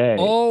every day.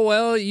 Oh,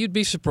 well, you'd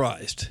be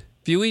surprised.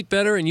 If you eat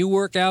better and you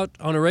work out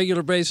on a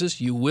regular basis,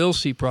 you will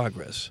see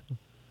progress.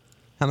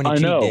 How many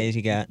cheat days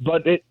you got?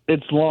 But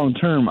it's long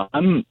term.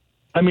 I'm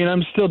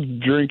still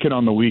drinking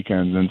on the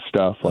weekends and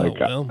stuff. Like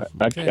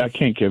I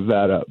can't give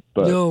that up.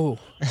 But no.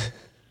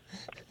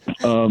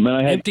 And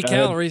I had empty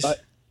calories.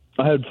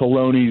 I had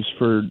Filoni's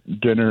for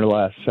dinner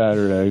last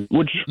Saturday,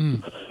 which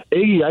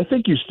Iggy, I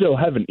think you still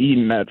haven't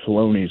eaten at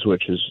Filoni's,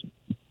 which is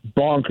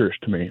bonkers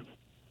to me.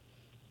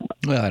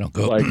 Well, I don't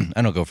go.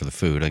 I don't go for the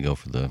food. I go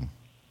for the.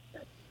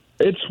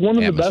 It's one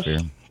of atmosphere.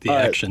 The best. The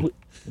action.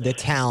 The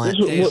talent.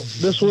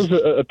 This was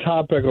a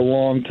topic a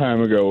long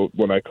time ago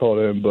when I called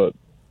in, but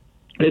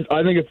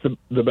I think it's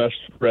the best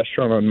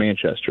restaurant on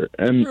Manchester,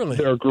 and really?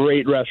 There are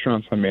great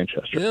restaurants on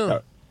Manchester. Yeah,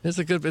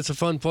 it's a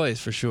fun place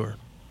for sure.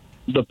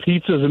 The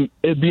pizzas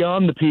and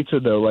beyond the pizza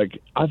though,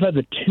 like I've had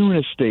the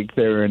tuna steak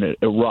there, and it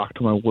rocked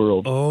my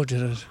world. Oh,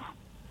 did it?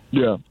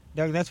 Yeah,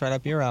 Doug, that's right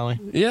up your alley.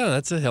 Yeah,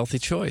 that's a healthy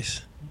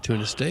choice.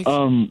 Tuna steak.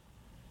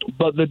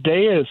 But the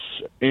Deus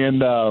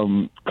and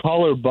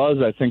caller Buzz,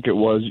 I think it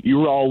was,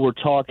 you all were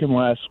talking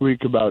last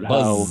week about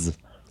how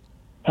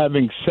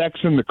having sex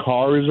in the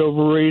car is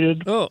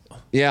overrated. Oh.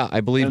 Yeah,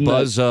 I believe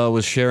Buzz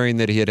was sharing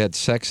that he had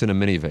sex in a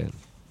minivan.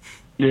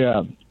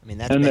 Yeah. I mean,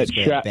 that's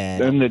basically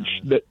bad. And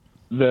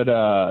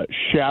that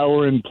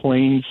shower and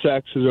plane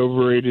sex is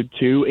overrated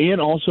too,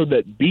 and also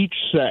that beach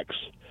sex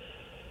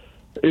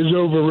is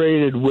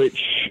overrated,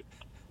 which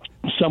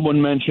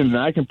someone mentioned, and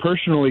I can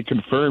personally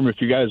confirm if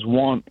you guys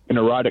want an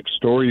erotic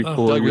story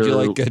for Doug, would you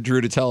like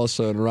Drew to tell us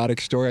an erotic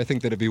story? I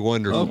think that'd be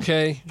wonderful.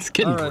 Okay. It's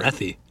getting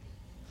breathy.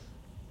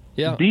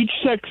 Yeah. Beach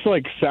sex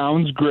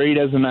sounds great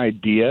as an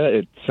idea.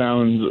 It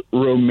sounds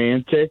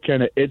romantic,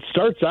 and it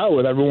starts out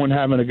with everyone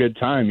having a good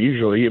time.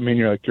 Usually, I mean,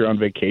 you're on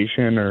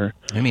vacation or.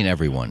 I mean,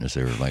 everyone. Is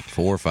there like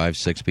 4, 5,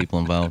 6 people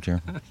involved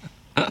here?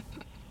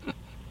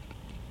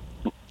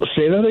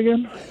 Say that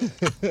again?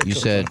 You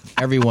said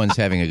everyone's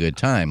having a good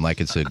time, like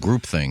it's a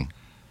group thing.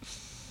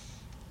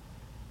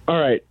 All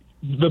right.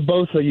 The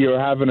both of you are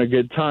having a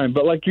good time,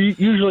 but like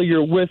usually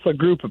you're with a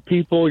group of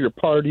people, you're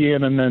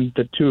partying, and then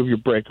the 2 of you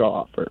break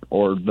off,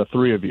 or the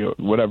 3 of you,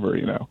 whatever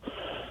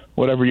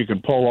you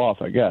can pull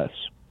off, I guess.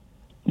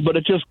 But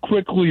it just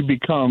quickly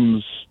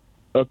becomes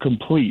a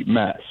complete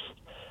mess.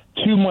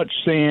 Too much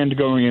sand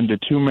going into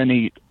too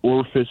many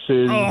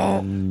orifices.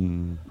 Oh.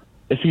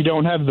 If you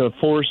don't have the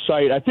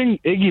foresight, I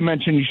think Iggy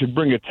mentioned you should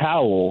bring a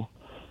towel.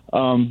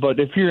 But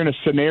if you're in a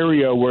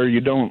scenario where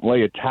you don't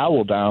lay a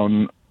towel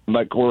down,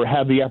 or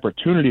have the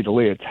opportunity to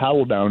lay a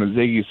towel down, as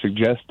Iggy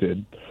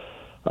suggested.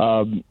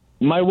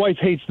 My wife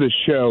hates this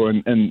show,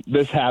 and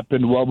this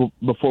happened well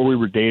before we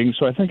were dating,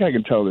 so I think I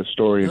can tell this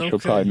story, and she'll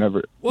probably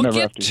never have to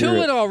hear it. Get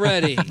to it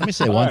already. Let me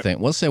say one thing.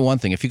 We'll say one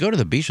thing. If you go to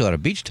the beach without a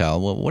beach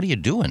towel, well, what are you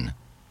doing?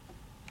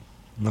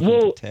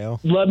 Well,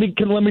 let me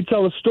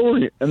tell a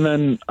story, and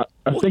then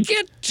I think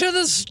get to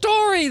the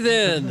story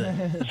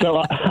then.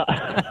 So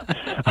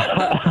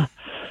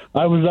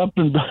I was up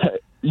and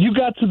you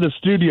got to the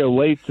studio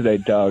late today,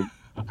 Doug.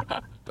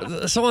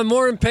 So I'm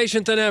more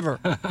impatient than ever.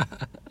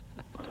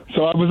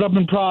 So I was up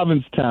in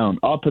Provincetown,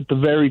 up at the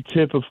very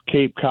tip of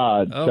Cape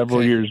Cod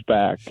several years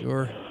back.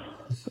 Sure.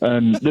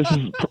 And this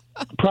is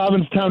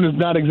Provincetown is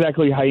not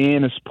exactly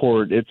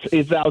Hyannisport.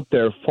 It's out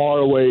there, far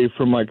away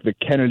from like the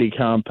Kennedy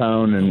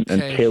compound and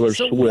Taylor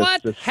Swift's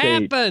what estate.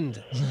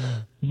 happened?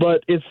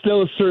 But it's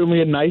still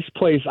certainly a nice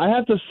place. I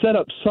have to set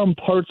up some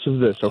parts of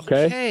this,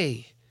 okay?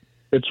 Okay.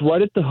 It's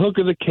right at the hook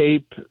of the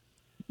Cape.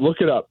 Look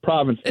it up,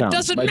 Provincetown. It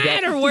doesn't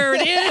matter where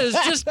it is.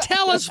 Just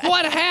tell us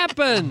what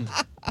happened.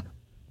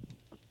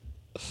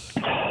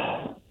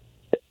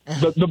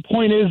 the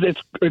point is,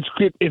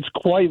 it's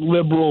quite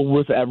liberal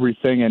with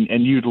everything,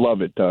 and you'd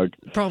love it, Doug.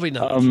 Probably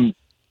not.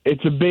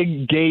 It's a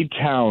big gay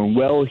town,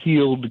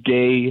 well-heeled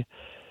gay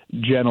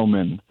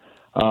gentlemen.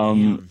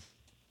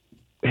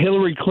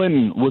 Hillary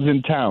Clinton was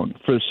in town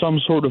for some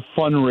sort of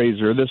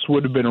fundraiser. This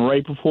would have been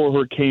right before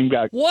her came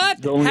back.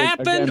 What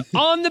happened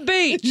on the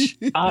beach?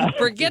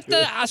 Forget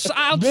the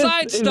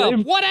outside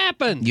stuff. What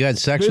happened? You had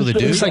sex with a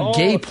dude? It's like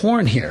gay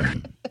porn here.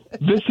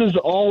 This is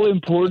all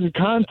important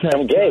content.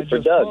 I'm gay for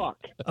Doug.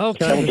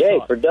 Okay. I'm gay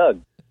for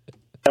Doug.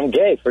 I'm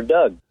gay for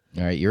Doug.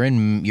 All right, you're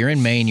in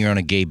Maine. You're on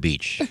a gay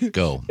beach.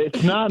 Go.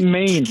 It's not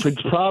Maine.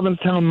 It's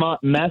Provincetown,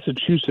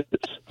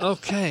 Massachusetts.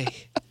 Okay.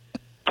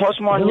 Post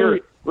them on your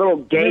little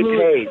gay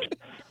page.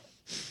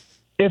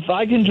 If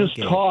I can just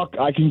talk,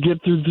 I can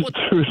get through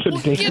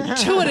the day. Get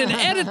to it and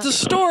edit the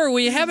story.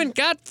 We haven't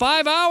got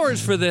 5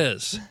 hours for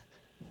this.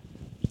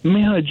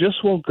 Man, I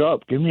just woke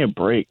up. Give me a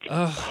break.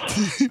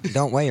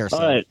 Don't weigh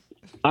yourself. All right.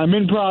 I'm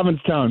in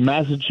Provincetown,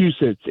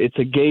 Massachusetts. It's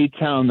a gay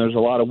town. There's a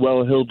lot of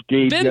well-heeled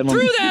gay Been gentlemen.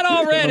 through that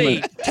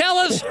already. Tell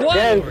us what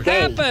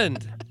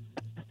happened.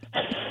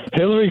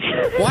 Hillary.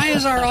 Why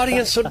is our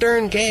audience so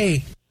darn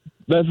gay?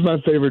 That's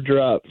my favorite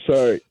drop.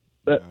 Sorry.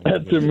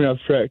 That threw me off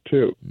track,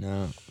 too.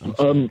 No.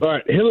 All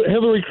right.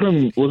 Hillary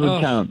Clinton was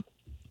in town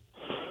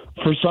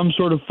for some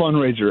sort of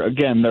fundraiser.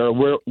 Again, they're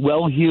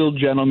well-heeled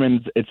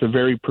gentlemen. It's a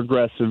very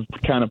progressive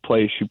kind of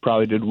place. She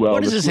probably did well.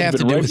 What does this have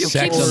to do with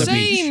sex on the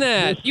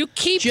beach? You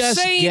keep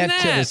Just saying get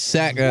that. to the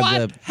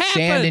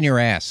sand in your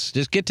ass.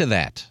 Just get to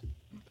that.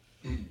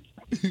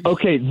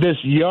 Okay, this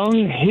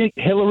young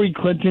Hillary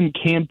Clinton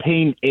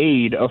campaign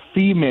aide, a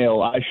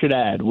female, I should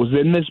add, was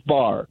in this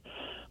bar.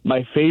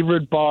 My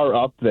favorite bar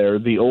up there,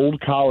 the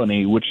Old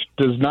Colony, which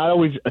does not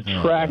always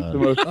attract the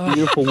most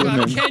beautiful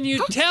women. Can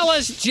you tell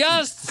us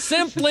just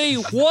simply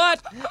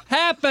what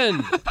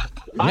happened?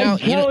 I'm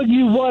telling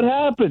you what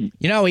happened.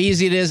 You know how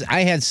easy it is? I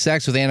had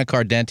sex with Anna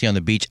Cardenti on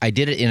the beach. I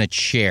did it in a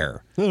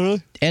chair.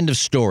 End of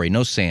story.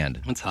 No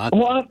sand. That's hot.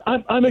 Well,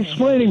 I'm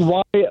explaining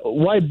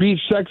why beach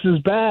sex is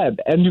bad,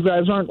 and you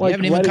guys aren't You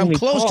haven't even come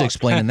close to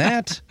explaining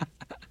that.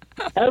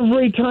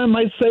 Every time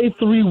I say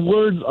 3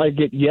 words, I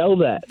get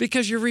yelled at.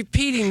 Because you're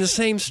repeating the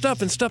same stuff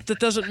and stuff that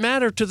doesn't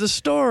matter to the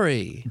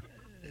story.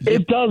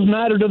 It does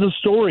matter to the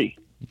story.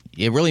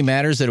 It really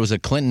matters that it was a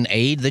Clinton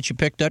aide that you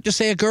picked up? Just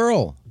say a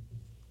girl.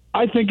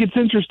 I think it's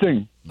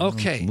interesting.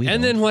 Okay,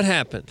 and then what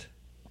happened?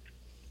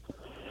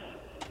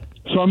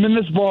 So I'm in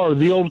this bar,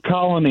 the Old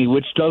Colony,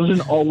 which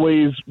doesn't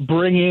always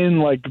bring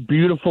in, like,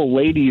 beautiful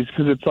ladies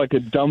because it's like a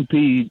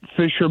dumpy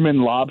fisherman,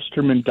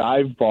 lobsterman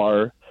dive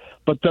bar.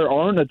 But there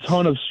aren't a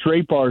ton of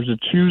straight bars to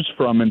choose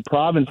from in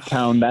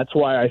Provincetown. That's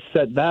why I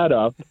set that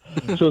up.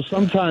 So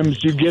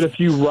sometimes you get a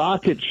few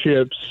rocket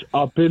ships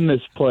up in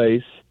this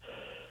place.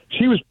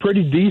 She was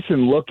pretty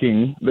decent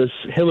looking, this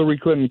Hillary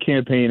Clinton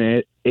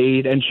campaign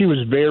aide, and she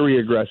was very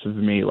aggressive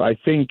to me. I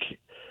think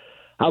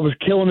I was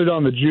killing it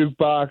on the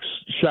jukebox.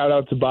 Shout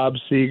out to Bob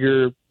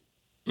Seger.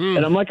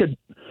 And I'm like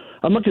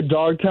a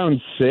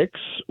Dogtown 6,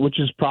 which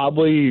is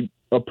probably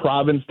a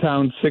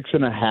Provincetown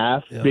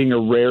 6.5, being a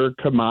rare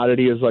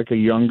commodity as like a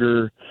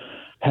younger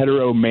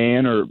hetero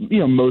man, or, you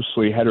know,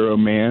 mostly hetero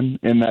man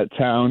in that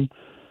town.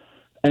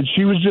 And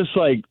she was just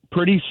like,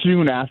 pretty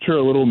soon after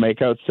a little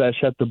makeout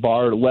sesh at the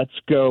bar, let's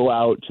go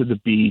out to the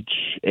beach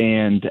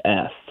and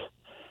F.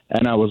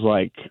 And I was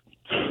like,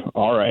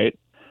 all right.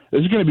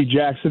 This is going to be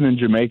Jackson and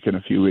Jamaica in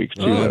a few weeks,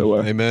 too, by the way.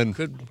 Amen.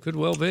 Could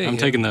well be. I'm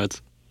taking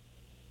notes.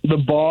 The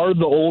bar,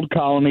 the Old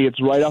Colony,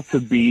 it's right off the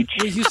beach.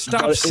 Will you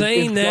stop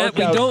saying that?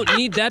 We don't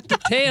need that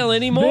detail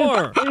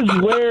anymore. This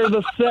is where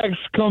the sex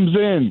comes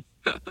in.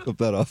 Flip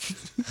that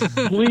off.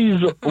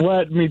 Please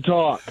let me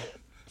talk.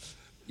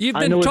 You've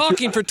been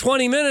talking for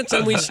 20 minutes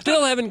and we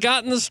still haven't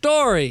gotten the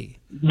story.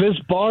 This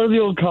bar, the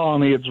Old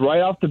Colony, it's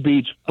right off the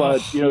beach,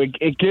 but you know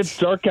it gets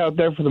dark out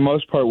there for the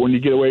most part when you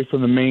get away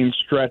from the main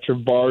stretch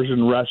of bars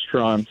and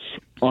restaurants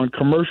on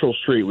Commercial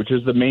Street, which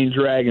is the main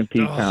drag in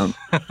P-Town.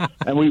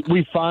 And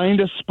we find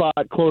a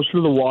spot closer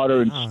to the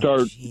water and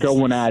start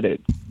going at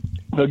it.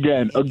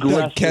 Again,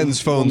 aggressive. Ken's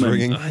phone's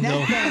ringing. I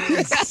know.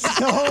 It's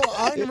so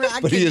unreal.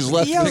 But he is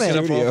left Picking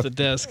up off the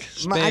desk.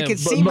 I could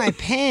see my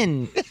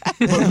pen.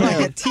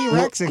 Like a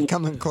T-Rex and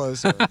coming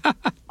closer.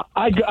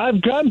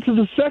 I've gotten to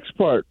the sex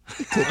part.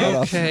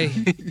 Okay.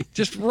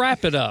 Just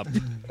wrap it up.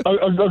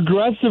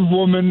 Aggressive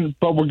woman,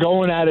 but we're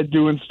going at it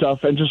doing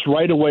stuff, and just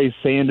right away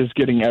sand is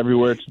getting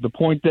everywhere to the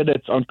point that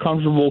it's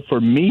uncomfortable for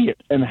me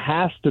and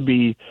has to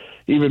be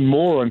even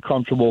more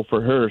uncomfortable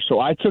for her. So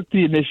I took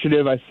the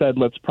initiative. I said,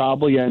 let's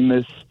probably end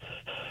this.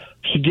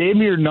 She gave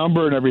me her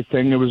number and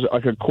everything. It was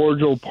like a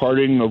cordial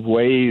parting of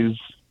ways.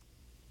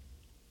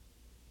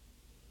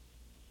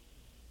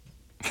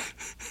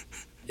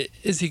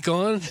 Is he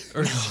gone?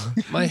 Or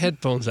my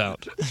headphone's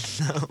out?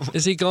 No.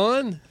 Is he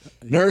gone?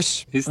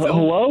 Nurse? He's still...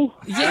 Hello?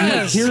 Yes. I'm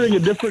like hearing a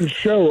different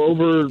show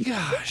over...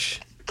 Gosh.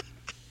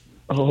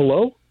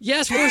 Hello?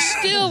 Yes, we're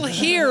still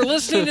here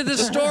listening to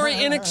this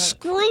story in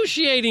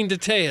excruciating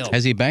detail.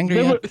 Has he banged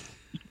her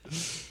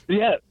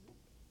yet?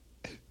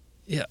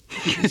 Yeah. Yeah.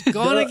 He's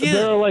gone again.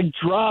 There are like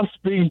drops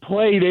being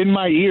played in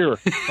my ear.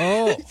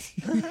 Oh.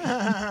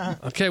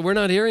 Okay, we're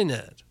not hearing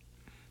that.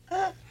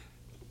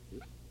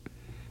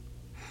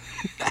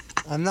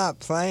 I'm not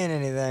playing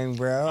anything,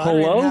 bro. I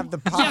Hello? don't even have the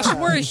podcast. Yes,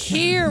 we're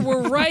here.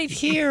 We're right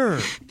here.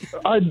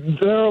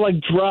 There are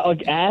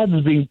like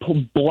ads being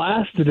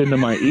blasted into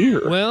my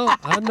ear. Well,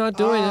 I'm not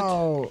doing it.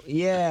 Oh,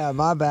 yeah,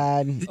 my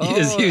bad.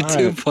 Is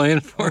YouTube playing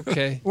for him?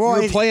 Okay. You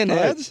were playing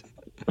ads?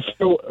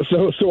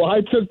 So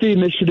I took the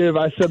initiative.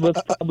 I said,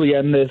 let's probably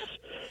end this.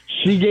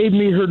 She gave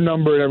me her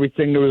number and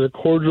everything. There was a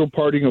cordial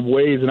parting of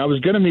ways, and I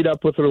was going to meet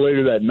up with her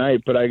later that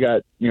night, but I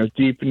got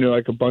deep into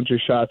like a bunch of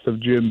shots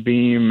of Jim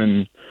Beam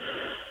and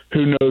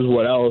who knows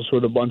what else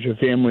with a bunch of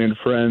family and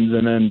friends.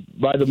 And then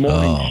by the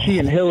morning, she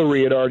and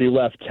Hillary had already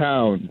left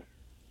town.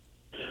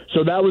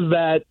 So that was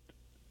that.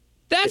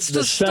 That's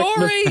the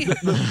story.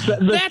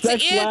 The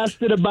sex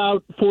lasted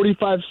about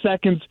 45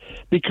 seconds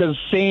because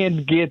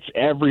sand gets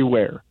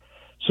everywhere.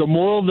 So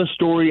moral of the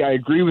story, I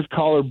agree with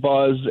caller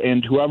Buzz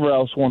and whoever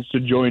else wants to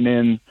join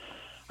in.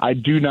 I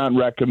do not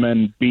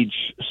recommend beach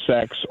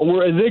sex.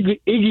 Or as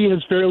Iggy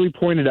has fairly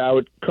pointed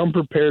out, come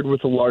prepared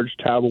with a large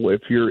towel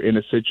if you're in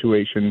a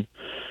situation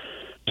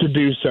to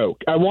do so.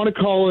 I want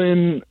to call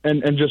in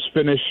and just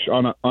finish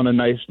on a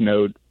nice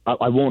note.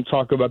 I won't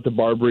talk about the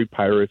Barbary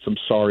Pirates. I'm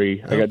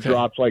sorry. I got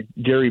dropped like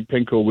Gary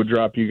Pinkel would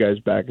drop you guys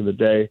back in the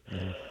day.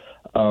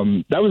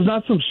 That was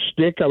not some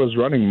shtick I was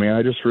running, man.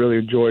 I just really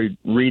enjoyed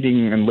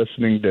reading and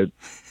listening to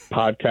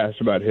podcasts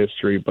about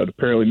history, but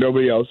apparently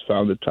nobody else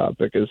found the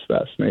topic as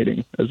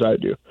fascinating as I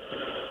do.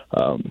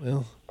 All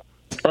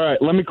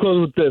right, let me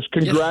close with this.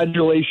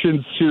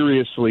 Congratulations,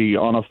 seriously,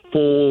 on a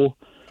full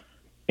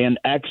and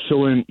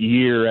excellent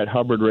year at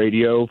Hubbard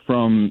Radio,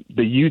 from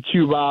the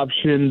YouTube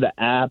option, the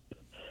app,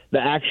 the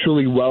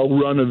actually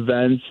well-run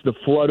events, the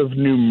flood of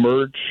new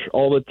merch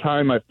all the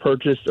time. I've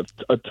purchased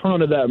a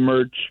ton of that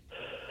merch.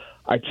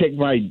 I take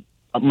my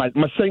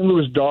St.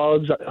 Louis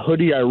Dogs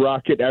hoodie, I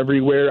rock it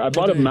everywhere. I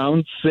bought a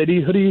Mound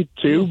City hoodie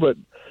too, but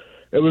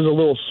it was a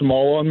little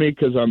small on me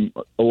because I'm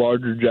a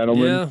larger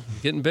gentleman. Yeah,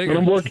 getting bigger.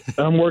 But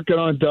I'm working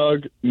on it,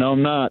 Doug. No,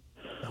 I'm not.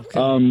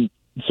 Okay.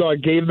 So I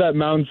gave that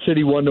Mound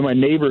City one to my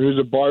neighbor who's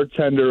a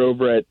bartender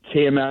over at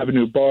Tam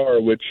Avenue Bar,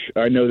 which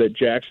I know that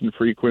Jackson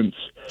frequents.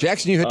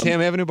 Jackson, you hit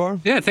Tam Avenue Bar?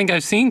 Yeah, I think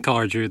I've seen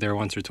Caller Drew there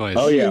once or twice.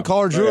 Oh, yeah. You and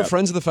Caller Drew are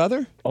friends of the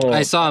Feather? Oh,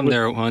 I saw him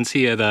there once.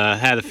 He had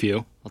had a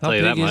few. I'll tell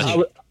you that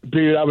much.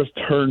 Dude, I was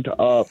turned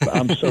up.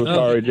 I'm so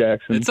sorry,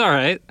 Jackson. It's all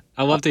right.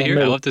 I love to hear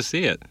it. I love to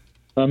see it.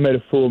 I made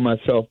a fool of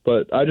myself,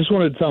 but I just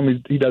wanted to tell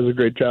him he does a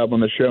great job on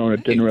the show, and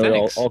it didn't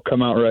really all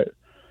come out right.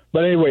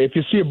 But anyway, if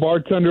you see a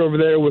bartender over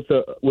there with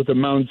a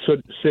Mound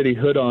City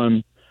hood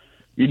on,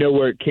 you know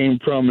where it came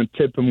from, and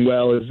tip him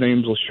well. His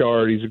name's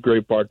Lashard. He's a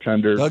great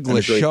bartender. Doug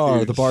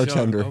Lashard, the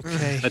bartender.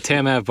 Okay. A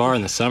Tam Ave bar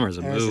in the summer is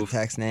a There's move. the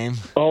text name.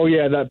 Oh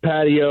yeah, that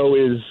patio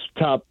is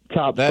top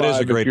That five is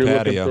a great if you're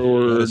patio.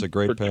 looking That is a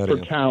great patio.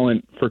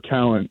 For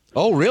talent.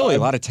 Oh, really? A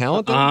lot of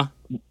talent there?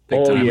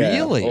 Big time. Yeah.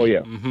 Really? Oh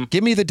yeah. Mm-hmm.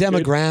 Give me the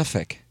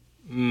demographic.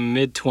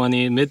 Mid to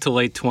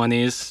late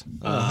 20s.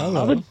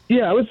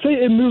 I would say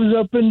it moves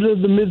up into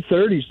the mid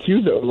 30s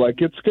too, though.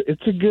 Like it's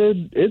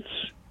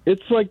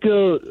like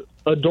a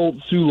adult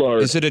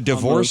Soulard. Is it a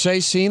divorcee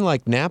scene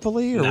like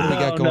Napoli, or what do you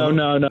got going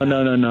on?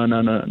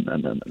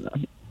 No.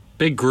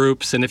 Big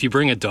groups, and if you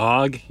bring a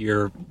dog,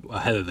 you're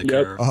ahead of the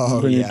curve.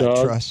 Oh, Bring a yeah,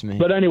 dog. trust me.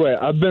 But anyway,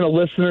 I've been a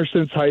listener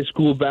since high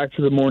school, back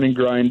to the morning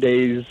grind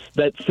days.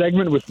 That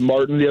segment with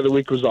Martin the other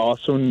week was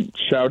awesome.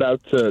 Shout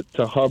out to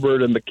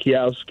Hubbard and the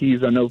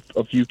Kiowskis. I know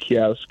a few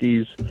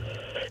Kiowskis.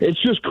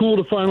 It's just cool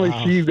to finally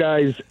see you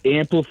guys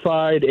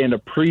amplified and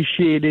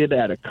appreciated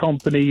at a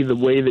company the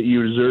way that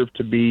you deserve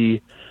to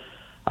be.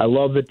 I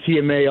love the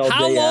TMA all day.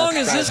 How long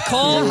is this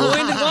call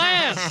going to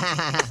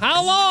last?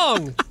 How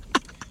long?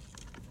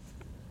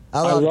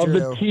 I love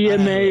the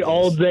TMA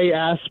all day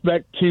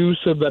aspect too,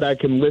 so that I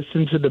can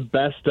listen to the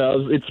best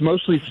of. It's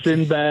mostly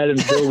Sinbad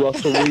and Bill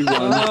Russell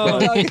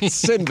reruns. It's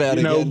Sinbad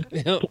again.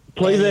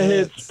 Play the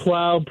hits,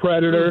 Plow,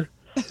 Predator.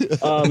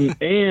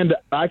 And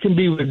I can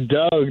be with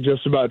Doug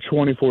just about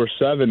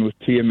 24/7 with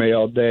TMA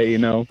all day,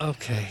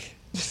 Okay.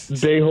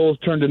 Day holes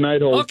turn to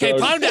night holes. Okay,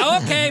 Doug. pot him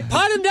down. Okay,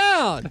 pot him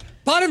down.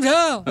 Pot him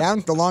down.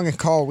 That's the longest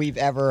call we've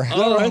ever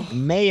had.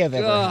 May have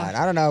ever had.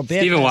 I don't know. Biff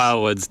Stephen has-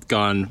 Wildwood's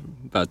gone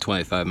about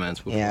 25 minutes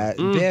before. Yeah,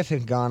 Biff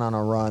had gone on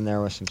a run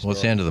there with some Well,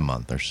 it's the end of the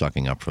month. They're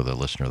sucking up for the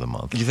listener of the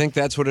month. You think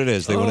that's what it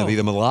is? They want to be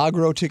the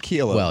Milagro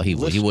Tequila. Well, he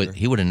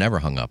would have never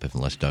hung up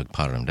unless Doug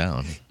potted him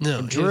down.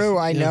 No, Drew,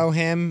 I know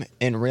him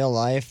in real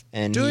life,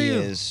 and Do he you?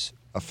 is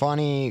a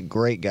funny,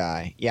 great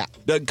guy. Yeah.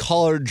 The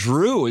caller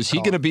Drew, is he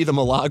going to be the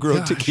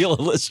Milagro Tequila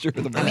listener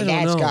of the month? I mean,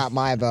 that's got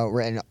my vote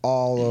written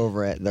all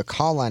over it. The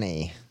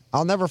Colony.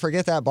 I'll never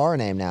forget that bar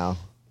name now.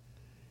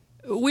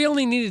 We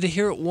only needed to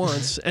hear it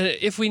once, and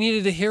if we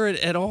needed to hear it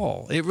at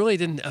all, it really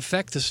didn't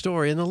affect the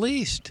story in the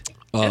least.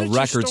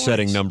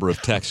 Record-setting number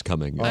of texts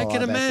coming. I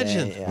can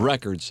imagine.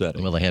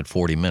 Record-setting. Well, they had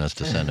 40 minutes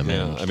to send him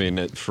in. I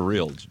mean, for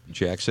real,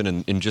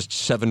 Jackson, in just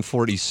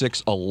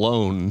 746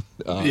 alone.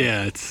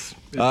 Yeah, it's...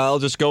 I'll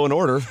just go in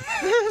order.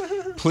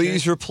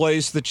 Please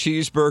replace the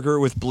cheeseburger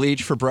with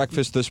bleach for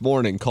breakfast this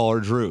morning. Caller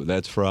Drew.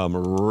 That's from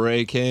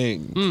Ray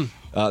King.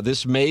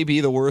 This may be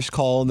the worst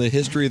call in the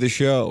history of the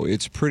show.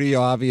 It's pretty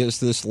obvious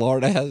this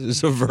lard ass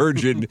is a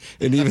virgin,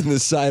 and even the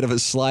sight of a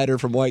slider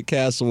from White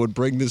Castle would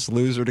bring this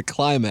loser to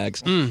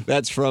climax.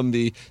 That's from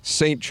the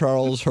St.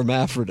 Charles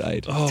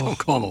Hermaphrodite. Don't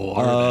call him a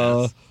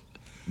lard ass.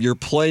 You're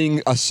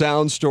playing a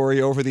sound story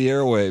over the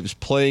airwaves,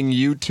 playing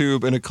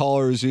YouTube in a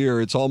caller's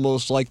ear. It's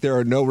almost like there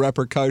are no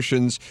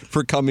repercussions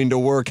for coming to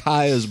work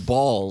high as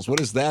balls. What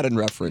is that in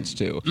reference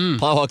to?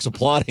 Plowhawk's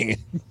applauding.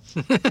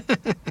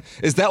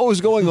 Is that what was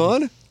going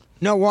on?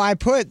 No, well, I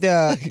put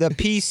the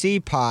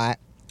PC pot.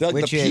 The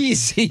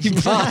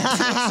PC pot.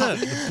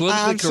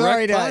 I'm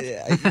sorry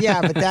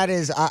yeah, but that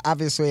is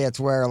obviously it's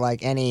where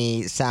like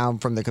any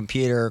sound from the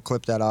computer,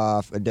 clip that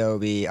off,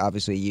 Adobe,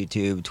 obviously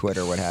YouTube,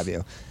 Twitter, what have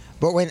you.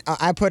 But when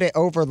I put it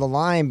over the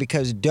line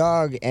because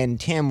Doug and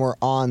Tim were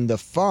on the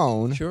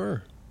phone.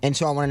 Sure. And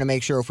so I wanted to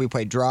make sure if we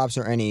played drops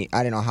or any,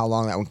 I didn't know how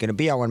long that was going to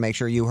be. I want to make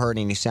sure you heard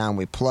any sound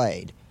we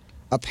played.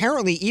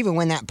 Apparently, even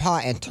when that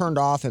pot had turned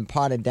off and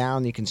potted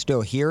down, you can still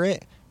hear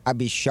it. I'd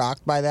be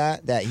shocked by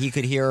that he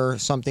could hear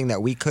something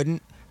that we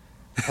couldn't.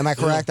 Am I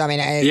correct? I mean,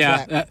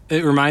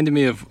 it reminded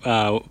me of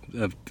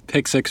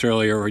Pick 6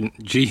 earlier when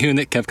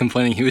G-Unit kept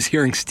complaining he was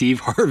hearing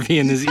Steve Harvey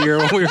in his ear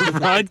while we were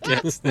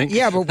broadcasting.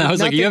 Yeah, but I was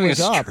like, you having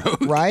a up,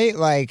 stroke? Right?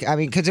 Like, I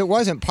mean, because it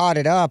wasn't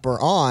potted up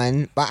or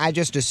on, but I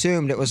just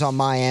assumed it was on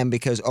my end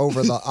because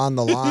on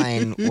the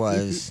line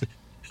was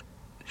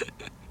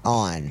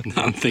on.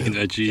 I'm thinking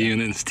about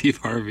G-Unit and Steve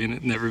Harvey,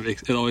 and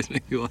it always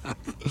makes me laugh.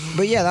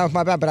 But yeah, that was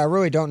my bad. But I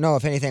really don't know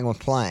if anything was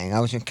playing. I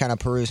was just kind of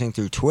perusing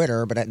through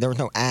Twitter, but there was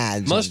no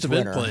ads. Must on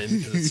have Twitter. been playing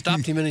because it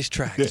stopped him in his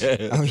tracks.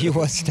 Oh, he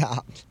was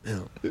stopped.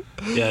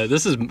 Yeah,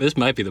 this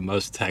might be the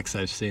most text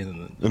I've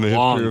seen in a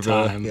long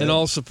time. And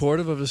all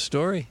supportive of his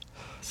story?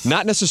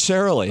 Not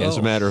necessarily, as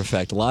a matter of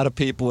fact. A lot of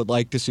people would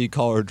like to see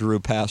caller Drew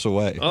pass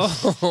away.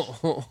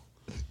 Oh.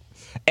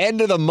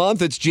 End of the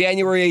month. It's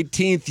January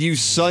 18th. You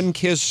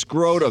sun-kissed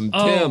scrotum.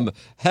 Tim,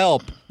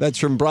 help. That's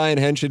from Brian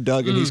Hench and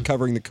Doug, and he's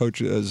covering the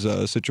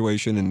coach's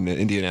situation in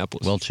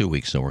Indianapolis. Well, 2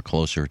 weeks, so we're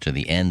closer to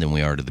the end than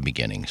we are to the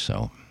beginning,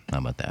 so how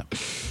about that?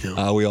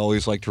 We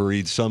always like to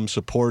read some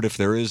support if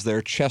there is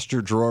there.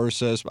 Chester Drawer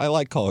says, I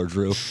like caller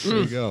Drew. There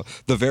you go.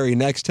 The very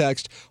next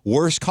text,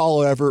 worst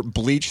caller ever,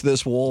 bleach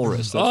this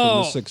walrus. That's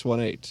from the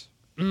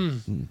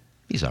 618.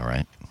 He's all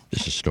right.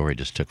 This story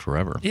just took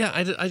forever. Yeah,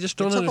 I just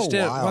don't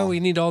understand why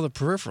we need all the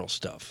peripheral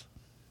stuff.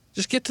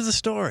 Just get to the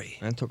story.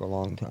 That took a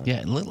long time.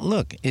 Yeah,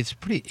 look, it's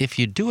pretty. If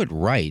you do it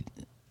right,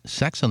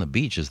 sex on the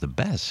beach is the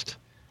best.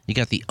 You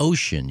got the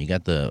ocean. You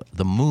got the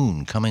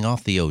moon coming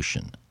off the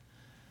ocean.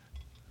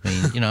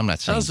 I mean, I'm not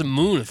saying. How does the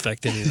moon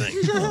affect anything?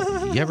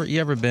 You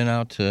ever been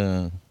out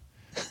to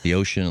the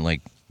ocean at like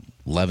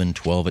 11,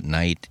 12 at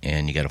night,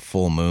 and you got a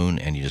full moon,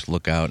 and you just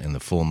look out, and the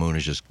full moon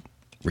is just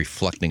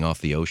reflecting off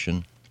the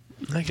ocean?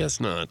 I guess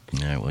not.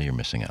 Yeah, well, you're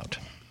missing out.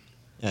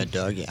 Yeah,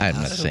 Doug. Yeah,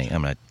 I'm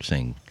not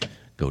saying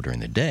go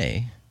during the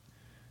day.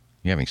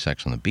 You're having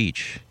sex on the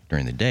beach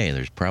during the day.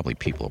 There's probably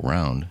people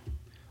around,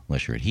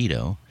 unless you're at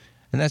Hedo,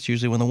 and that's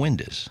usually when the wind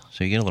is.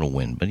 So you get a little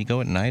wind. But you go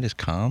at night, it's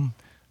calm.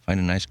 Find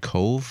a nice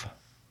cove.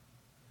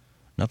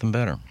 Nothing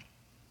better.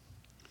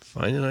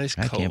 Find a nice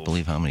cove. I can't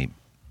believe how many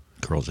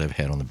girls I've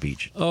had on the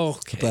beach.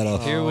 Okay,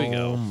 here we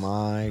go. Oh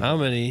my! How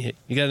many?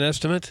 You got an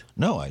estimate?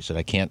 No, I said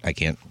I can't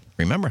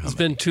remember how many. It's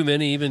been too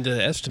many even to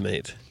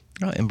estimate.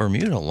 In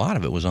Bermuda, a lot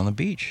of it was on the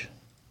beach.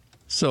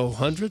 So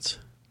hundreds?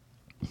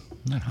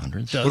 Not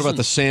hundreds. What about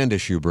the sand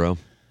issue, bro?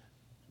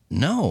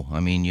 No, I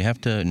mean you have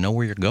to know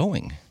where you're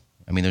going.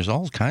 I mean, there's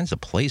all kinds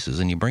of places,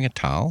 and you bring a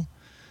towel,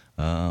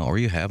 or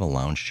you have a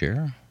lounge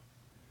chair.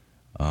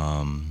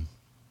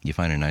 You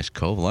find a nice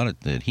cove. A lot of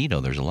at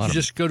Hedo, there's a lot of.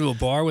 You just go to a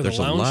bar with a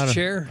lounge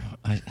chair.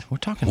 We're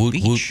talking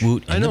beach.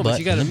 I know, but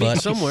you got to meet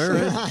somewhere.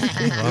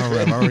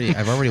 Right?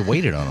 I've already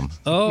waited on them.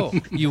 Oh,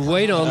 you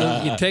wait on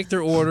them. You take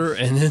their order,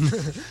 and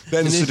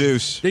then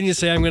seduce. Then you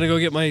say, "I'm going to go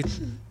get my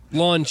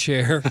lawn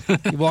chair."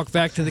 You walk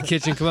back to the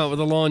kitchen, come out with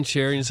a lawn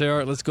chair, and you say, "All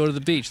right, let's go to the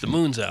beach. The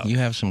moon's out." You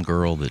have some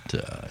girl that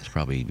is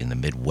probably in the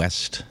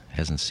Midwest,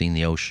 hasn't seen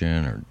the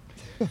ocean, or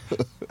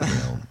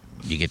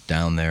you get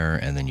down there,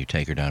 and then you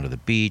take her down to the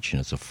beach, and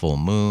it's a full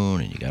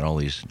moon, and you got all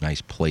these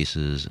nice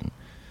places. And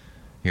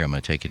here, I'm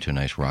going to take you to a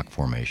nice rock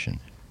formation.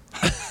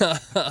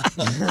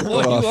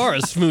 Well, you are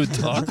a smooth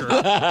talker.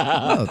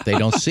 No, they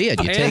don't see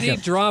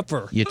it.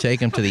 Dropper. You take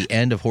them to the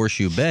end of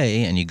Horseshoe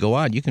Bay, and you go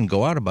out. You can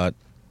go out about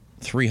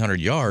 300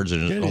 yards,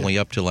 and it's only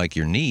up to like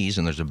your knees,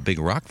 and there's a big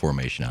rock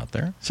formation out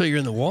there. So you're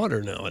in the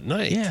water now at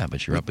night. Yeah,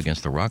 but you're up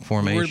against the rock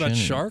formation. You worried about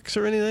sharks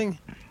or anything?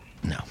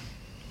 No.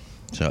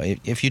 So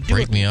if you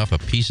break me off a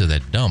piece of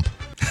that dump,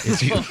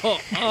 if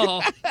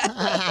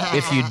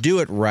you do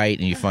it right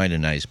and you find a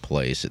nice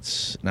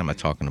place, I'm not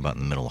talking about in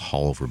the middle of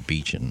Haulover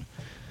Beach in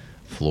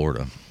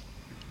Florida.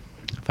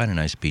 Find a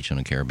nice beach on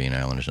a Caribbean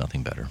island. There's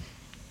nothing better.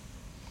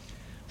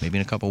 Maybe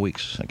in a couple of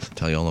weeks, I can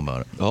tell you all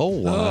about it. Oh,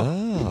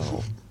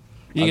 wow.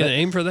 You going to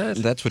aim for that?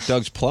 That's what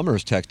Doug's plumber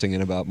is texting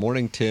in about.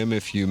 Morning, Tim.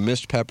 If you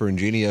missed Pepper and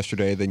Jeannie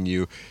yesterday, then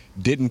you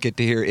didn't get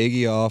to hear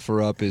Iggy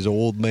offer up his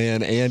old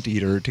man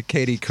anteater to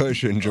Katie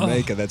Kush in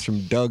Jamaica. That's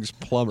from Doug's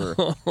plumber.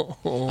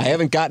 I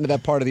haven't gotten to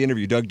that part of the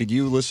interview. Doug, did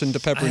you listen to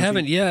Pepper and Jeannie? I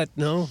haven't yet,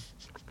 no.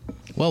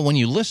 Well, when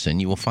you listen,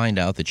 you will find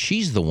out that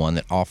she's the one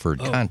that offered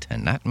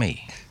content, not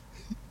me.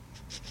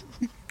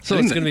 So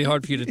it's going to be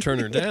hard for you to turn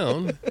her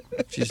down.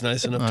 She's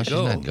nice enough to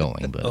go. She's not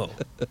going, but...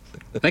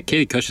 That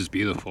Katie Kush is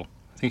beautiful.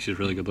 I think she's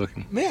really good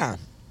looking. Yeah. Is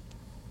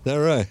that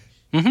right?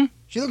 Mm-hmm.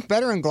 She looked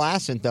better in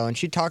glasses, though, and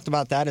she talked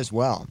about that as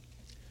well.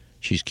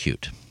 She's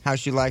cute. How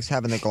she likes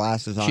having the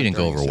glasses on. She didn't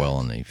go during over sex. well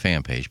on the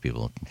fan page.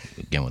 People,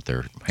 again, with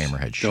their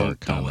hammerhead shark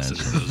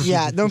comments.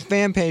 Yeah, those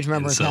fan page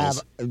members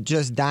have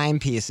just dime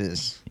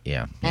pieces.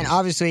 Yeah. And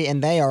obviously,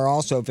 and they are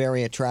also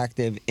very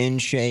attractive, in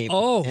shape,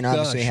 and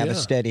obviously have a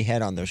steady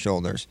head on their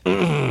shoulders.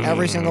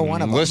 Every single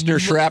one of them. Listener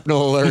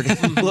shrapnel alert.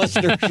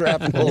 Listener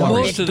shrapnel No,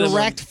 alert. it's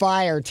direct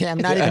fire, Tim.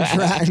 Not even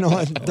shrapnel.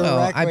 It's Well,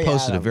 I directly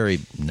posted at a 'em. very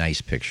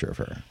nice picture of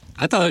her.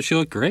 I thought she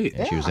looked great.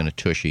 And she was in a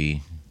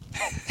tushy.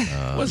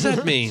 What's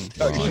that mean?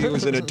 She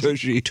was in a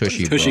tushy.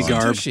 Tushy Tushy bra,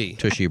 garb.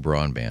 Tushy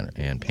bra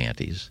and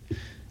panties.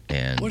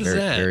 And What is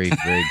very,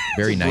 that?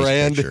 very nice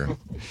Brand. picture.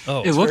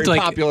 Oh, It looked Very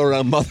like popular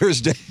around Mother's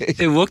Day.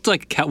 it looked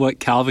like what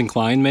Calvin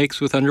Klein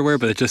makes with underwear,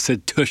 but it just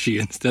said Tushy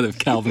instead of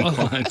Calvin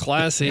Klein.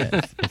 Classy.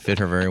 It fit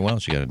her very well.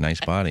 She got a nice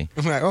body.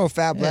 I'm like, oh,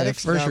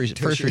 Fabletics.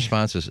 First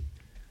response is,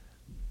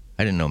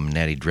 I didn't know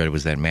Matty Dread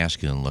was that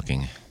masculine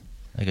looking.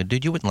 I go,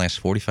 dude, you wouldn't last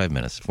 45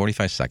 minutes,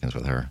 45 seconds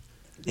with her.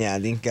 Yeah,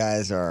 these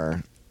guys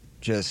are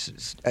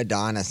just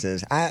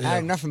Adonises. I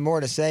have nothing more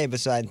to say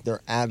besides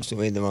they're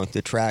absolutely the most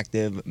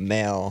attractive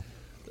male.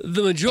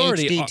 The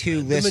majority,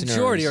 HD2 listeners. the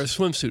majority are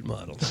swimsuit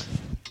models.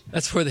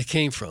 That's where they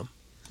came from.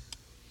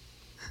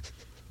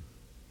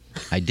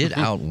 I did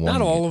out one.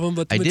 Not all of them,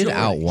 but the I did majority.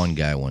 out one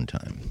guy one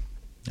time.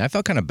 I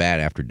felt kind of bad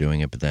after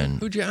doing it, but then.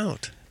 Who'd you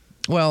out?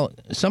 Well,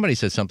 somebody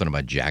said something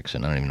about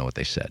Jackson. I don't even know what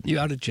they said. You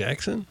outed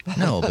Jackson?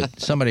 No, but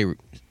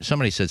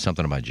somebody said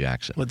something about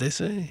Jackson. What'd they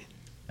say?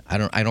 I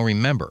don't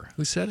remember.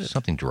 Who said it?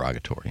 Something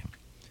derogatory.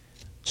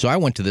 So I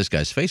went to this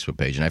guy's Facebook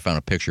page and I found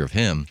a picture of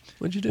him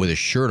What'd you do? with his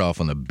shirt off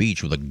on the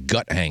beach with a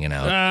gut hanging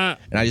out.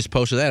 And I just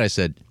posted that. I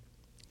said,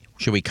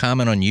 should we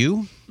comment on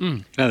you?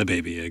 The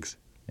baby eggs.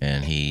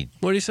 And he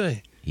What did he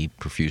say? he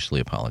profusely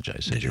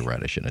apologized. Said, you're right,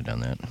 I shouldn't have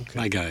done that.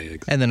 My guy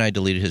eggs. And then I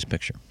deleted his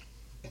picture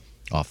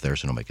off there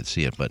so nobody could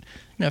see it. But,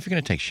 if you're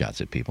going to take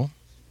shots at people,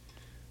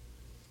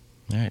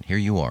 all right, here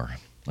you are.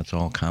 Let's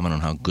all comment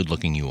on how good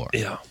looking you are.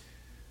 Yeah.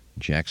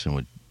 Jackson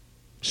would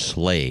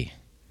slay.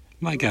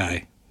 My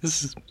guy.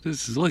 This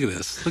is look at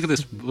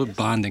this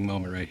bonding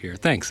moment right here.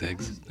 Thanks,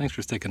 Eggs. Thanks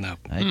for sticking up.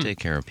 I take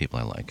care of people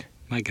I like.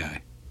 My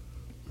guy.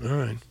 All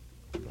right.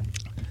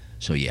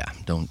 So yeah,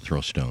 don't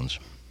throw stones.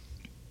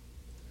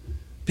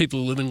 People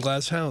who live in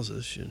glass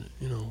houses should,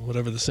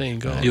 whatever the saying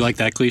goes. You like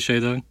that cliche,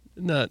 though?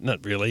 Not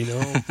really, no.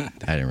 I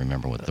didn't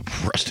remember what the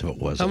rest of it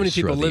was. How many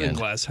people live in end.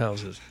 glass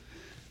houses?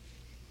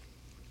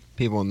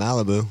 People in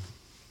Malibu.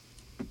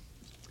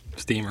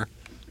 Steamer.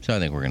 So I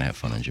think we're going to have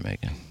fun in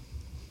Jamaica.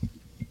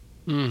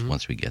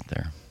 Once we get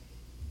there.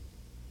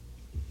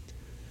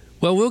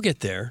 Well, we'll get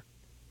there.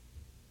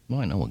 Well,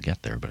 I know we'll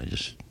get there, but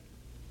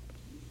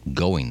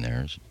going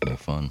there is no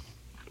fun.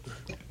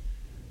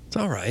 It's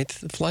all right.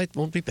 The flight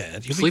won't be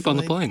bad. You'll Sleep be on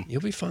the fine. plane.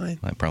 You'll be fine.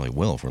 I probably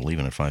will if we're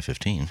leaving at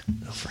 5:15.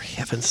 Oh, for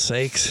heaven's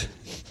sakes.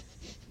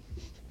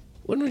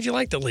 When would you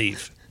like to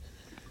leave?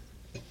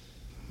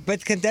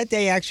 But that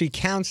day actually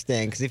counts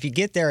then, because if you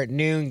get there at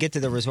noon, get to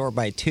the resort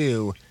by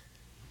 2,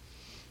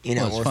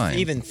 Well, it's or fine.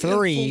 even 3,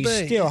 full you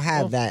day. still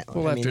have that.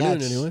 Full I mean, afternoon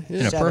that's anyway. Yeah.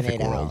 In a 7,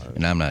 perfect 8 world, hours.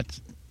 and I'm not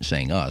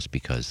saying us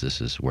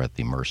because we're at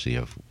the mercy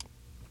of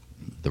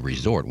the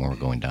resort when we're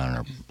going down on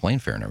our plane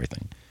fare and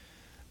everything.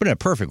 But in a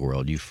perfect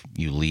world,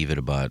 you leave at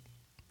about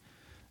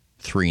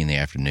 3 in the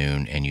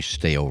afternoon and you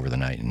stay over the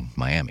night in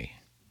Miami.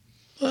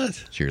 What?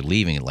 So you're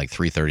leaving at like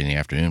 3:30 in the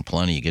afternoon.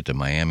 Plenty. You get to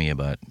Miami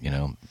about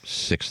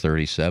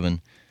 6:30,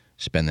 7.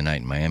 Spend the night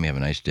in Miami, have a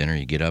nice dinner.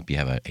 You get up, you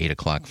have an 8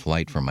 o'clock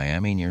flight from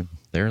Miami, and you're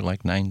there at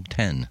like 9,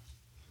 10.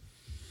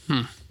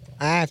 I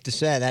have to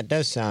say, that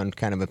does sound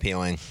kind of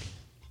appealing.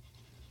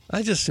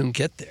 I just soon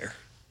get there.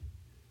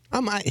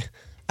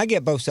 I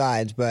get both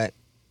sides, but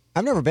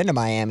I've never been to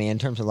Miami in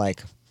terms of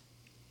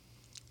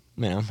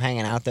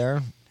hanging out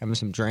there, having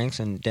some drinks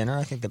and dinner.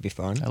 I think that'd be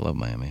fun. I love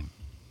Miami.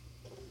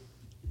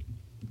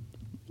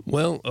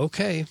 Well,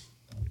 okay.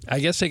 I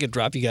guess they could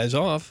drop you guys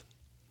off.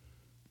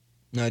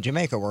 No,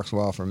 Jamaica works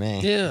well for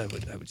me. Yeah,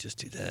 I would just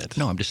do that.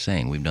 No, I'm just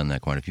saying we've done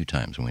that quite a few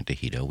times. We went to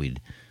Hedo. We'd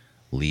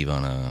leave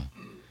on a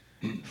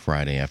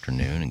Friday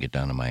afternoon and get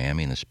down to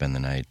Miami and then spend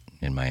the night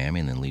in Miami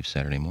and then leave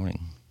Saturday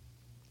morning.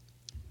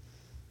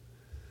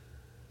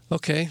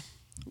 Okay.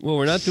 Well,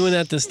 we're not doing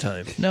that this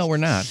time. No, we're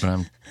not, but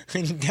I'm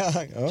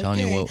telling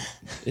you what.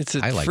 It's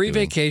a I like free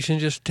doing. vacation.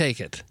 Just take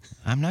it.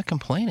 I'm not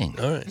complaining.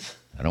 All right.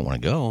 I don't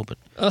want to go, but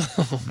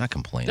I'm not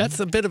complaining. That's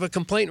a bit of a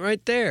complaint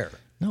right there.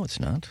 No, it's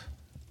not.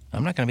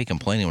 I'm not going to be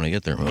complaining when I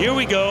get there. Here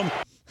we go.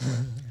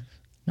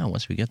 No,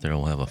 once we get there,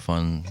 we'll have a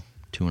fun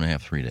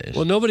 2.5, 3 days.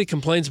 Well, nobody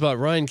complains about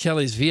Ryan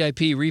Kelly's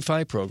VIP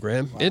refi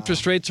program. Wow.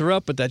 Interest rates are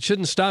up, but that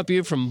shouldn't stop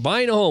you from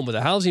buying a home. With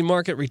the housing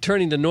market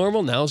returning to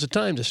normal, now's the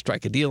time to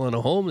strike a deal on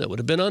a home that would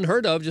have been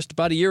unheard of just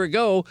about a year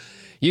ago.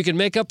 You can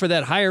make up for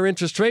that higher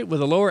interest rate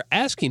with a lower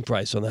asking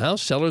price on the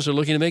house. Sellers are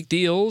looking to make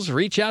deals.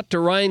 Reach out to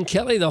Ryan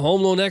Kelly, the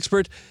home loan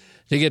expert,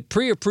 to get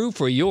pre-approved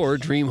for your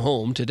dream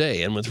home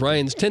today. And with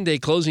Ryan's 10-day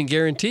closing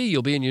guarantee,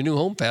 you'll be in your new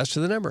home faster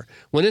than ever.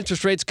 When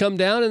interest rates come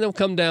down, and they'll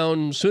come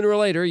down sooner or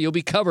later, you'll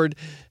be covered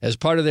as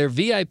part of their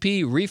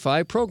VIP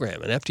refi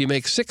program. And after you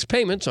make 6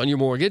 payments on your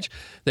mortgage,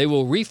 they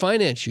will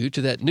refinance you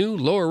to that new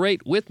lower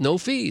rate with no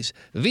fees.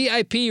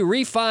 VIP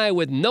refi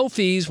with no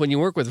fees when you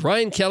work with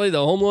Ryan Kelly,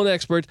 the home loan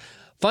expert.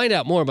 Find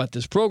out more about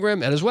this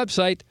program at his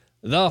website,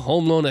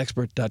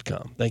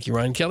 thehomeloanexpert.com. Thank you,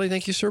 Ryan Kelly.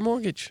 Thank you, Sir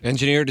Mortgage.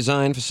 Engineer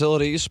Design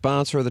Facilities,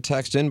 sponsor of the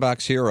text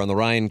inbox here on the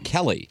Ryan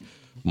Kelly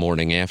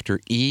Morning After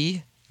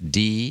EDF.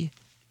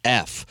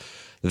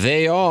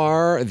 They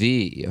are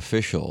the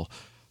official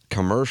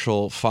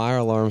commercial fire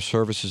alarm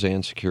services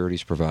and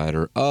securities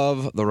provider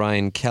of the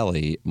Ryan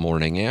Kelly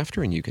Morning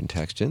After, and you can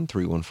text in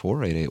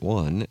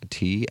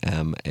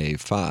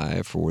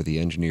 314-881-TMA5 for the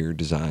Engineer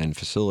Design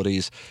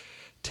Facilities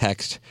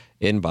text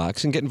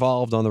inbox and get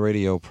involved on the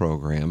radio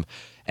program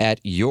at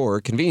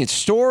your convenience.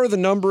 Store the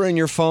number in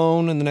your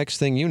phone, and the next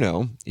thing you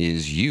know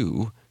is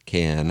you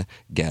can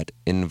get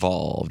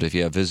involved. If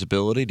you have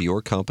visibility to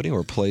your company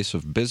or place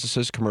of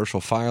business's commercial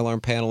fire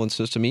alarm panel and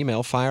system,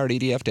 email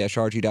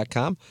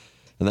fire@edf-rg.com,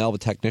 and they'll have a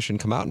technician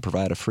come out and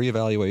provide a free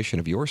evaluation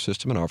of your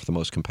system and offer the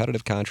most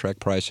competitive contract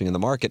pricing in the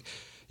market.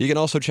 You can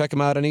also check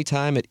them out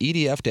anytime at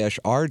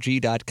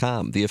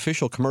edf-rg.com, the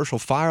official commercial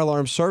fire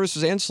alarm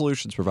services and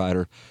solutions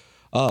provider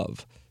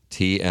of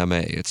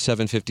TMA. It's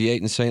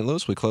 7:58 in St.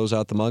 Louis. We close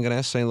out the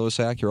Munganess St. Louis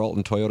Acura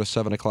Alton Toyota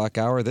 7 o'clock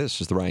hour.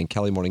 This is the Ryan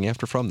Kelly Morning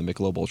After from the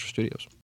Michelob Ultra Studios.